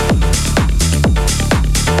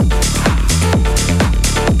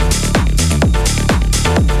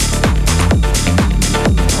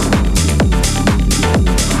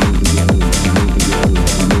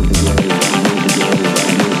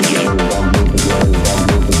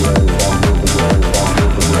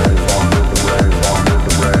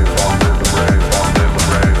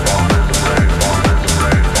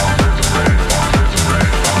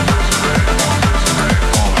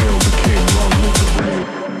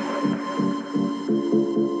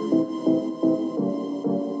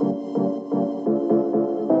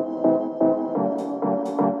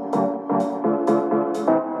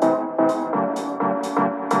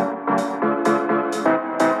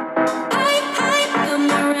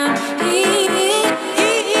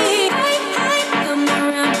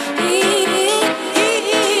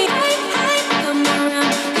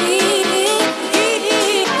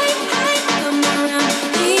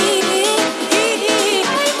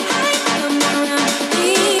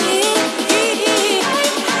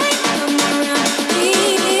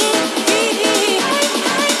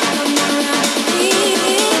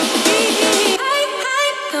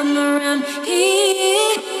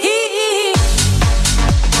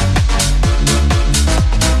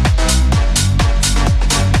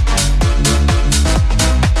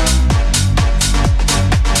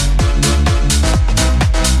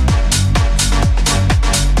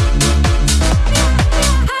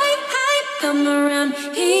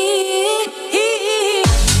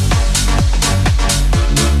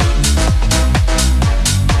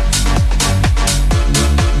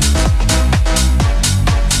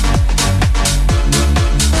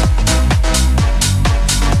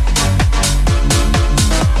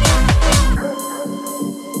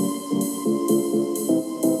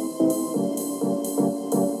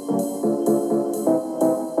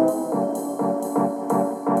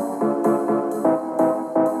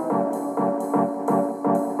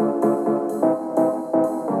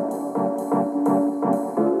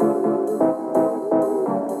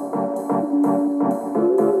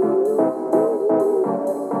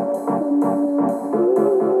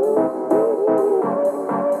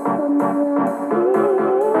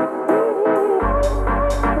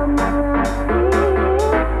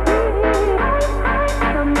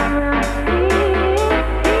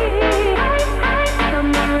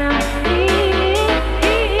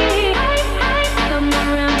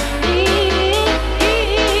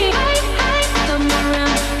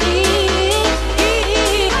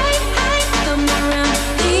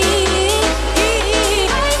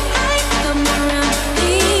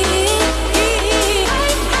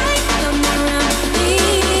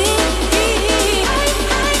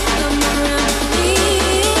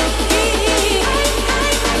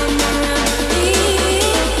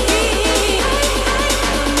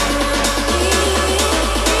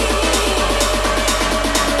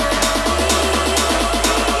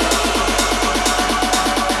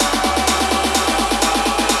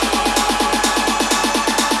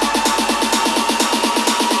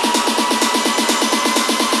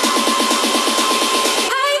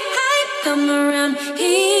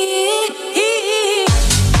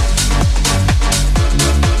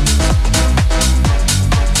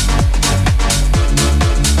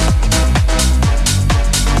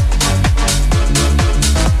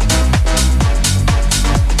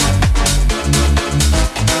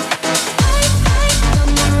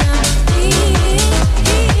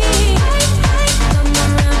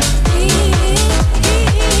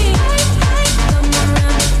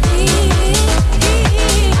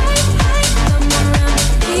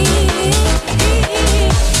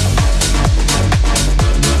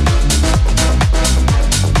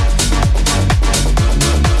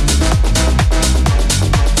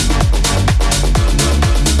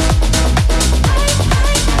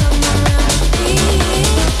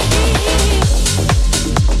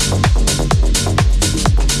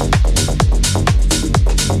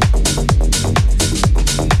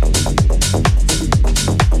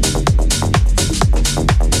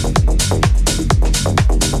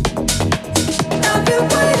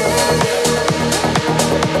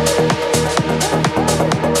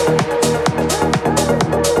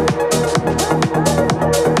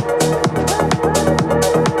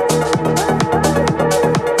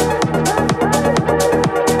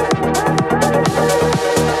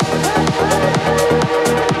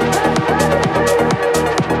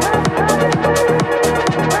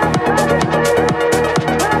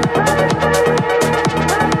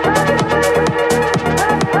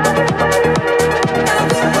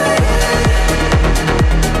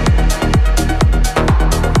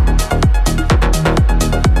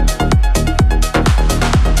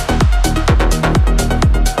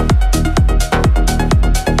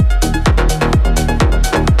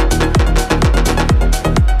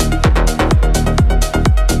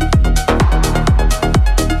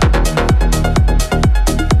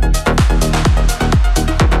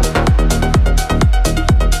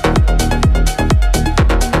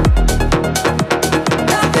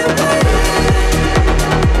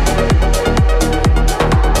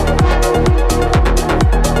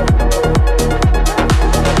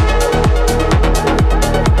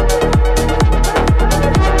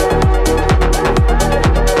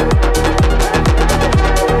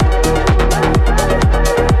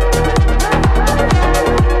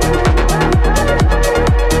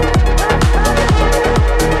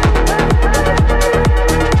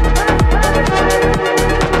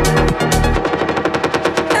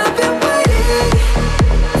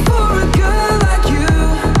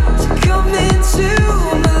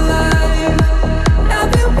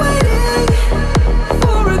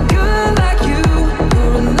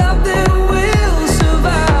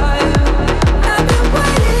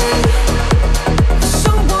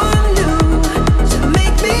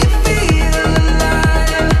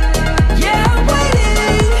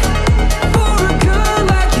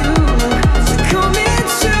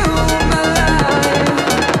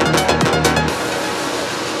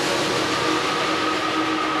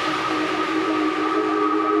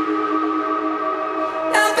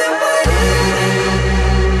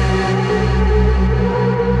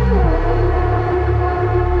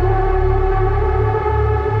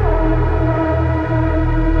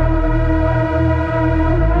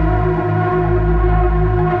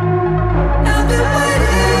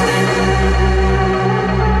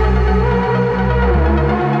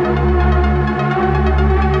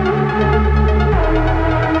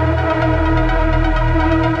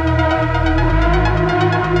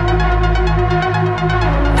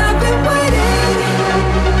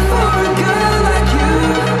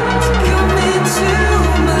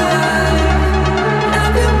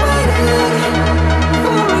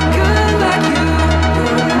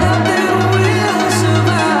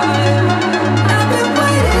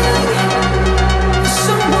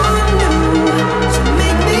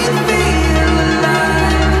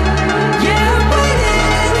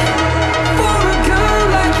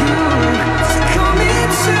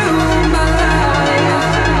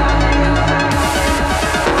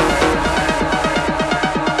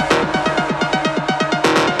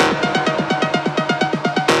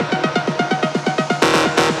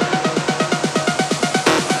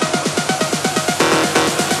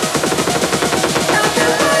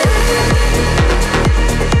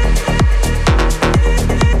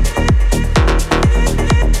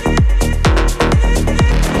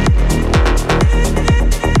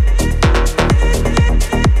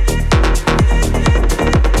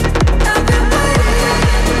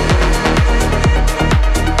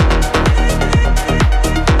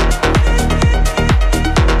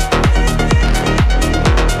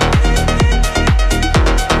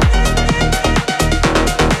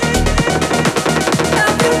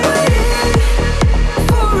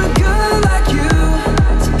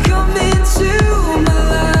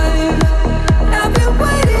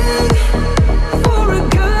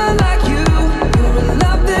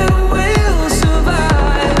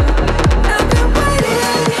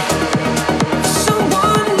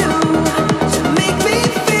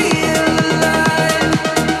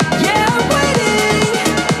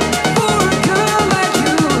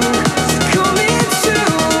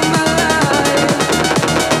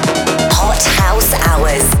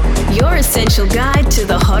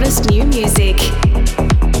 hottest new music.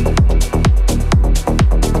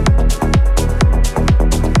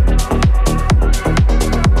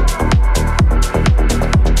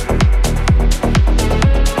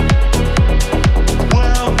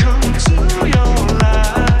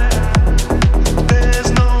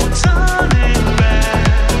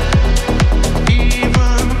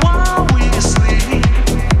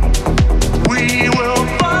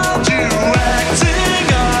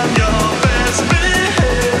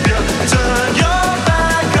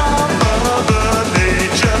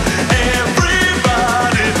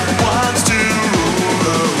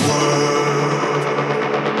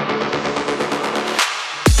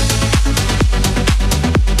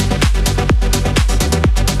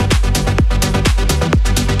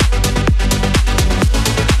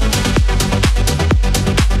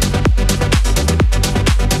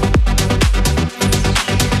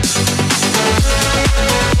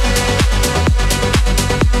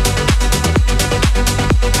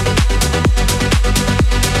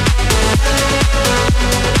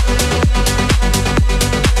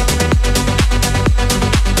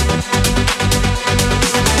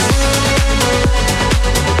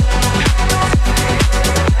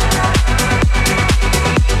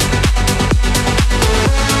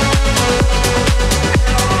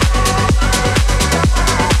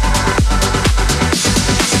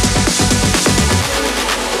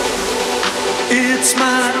 It's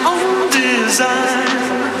my own design.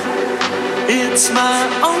 It's my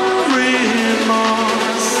own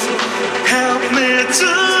remorse. Help me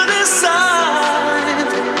to decide.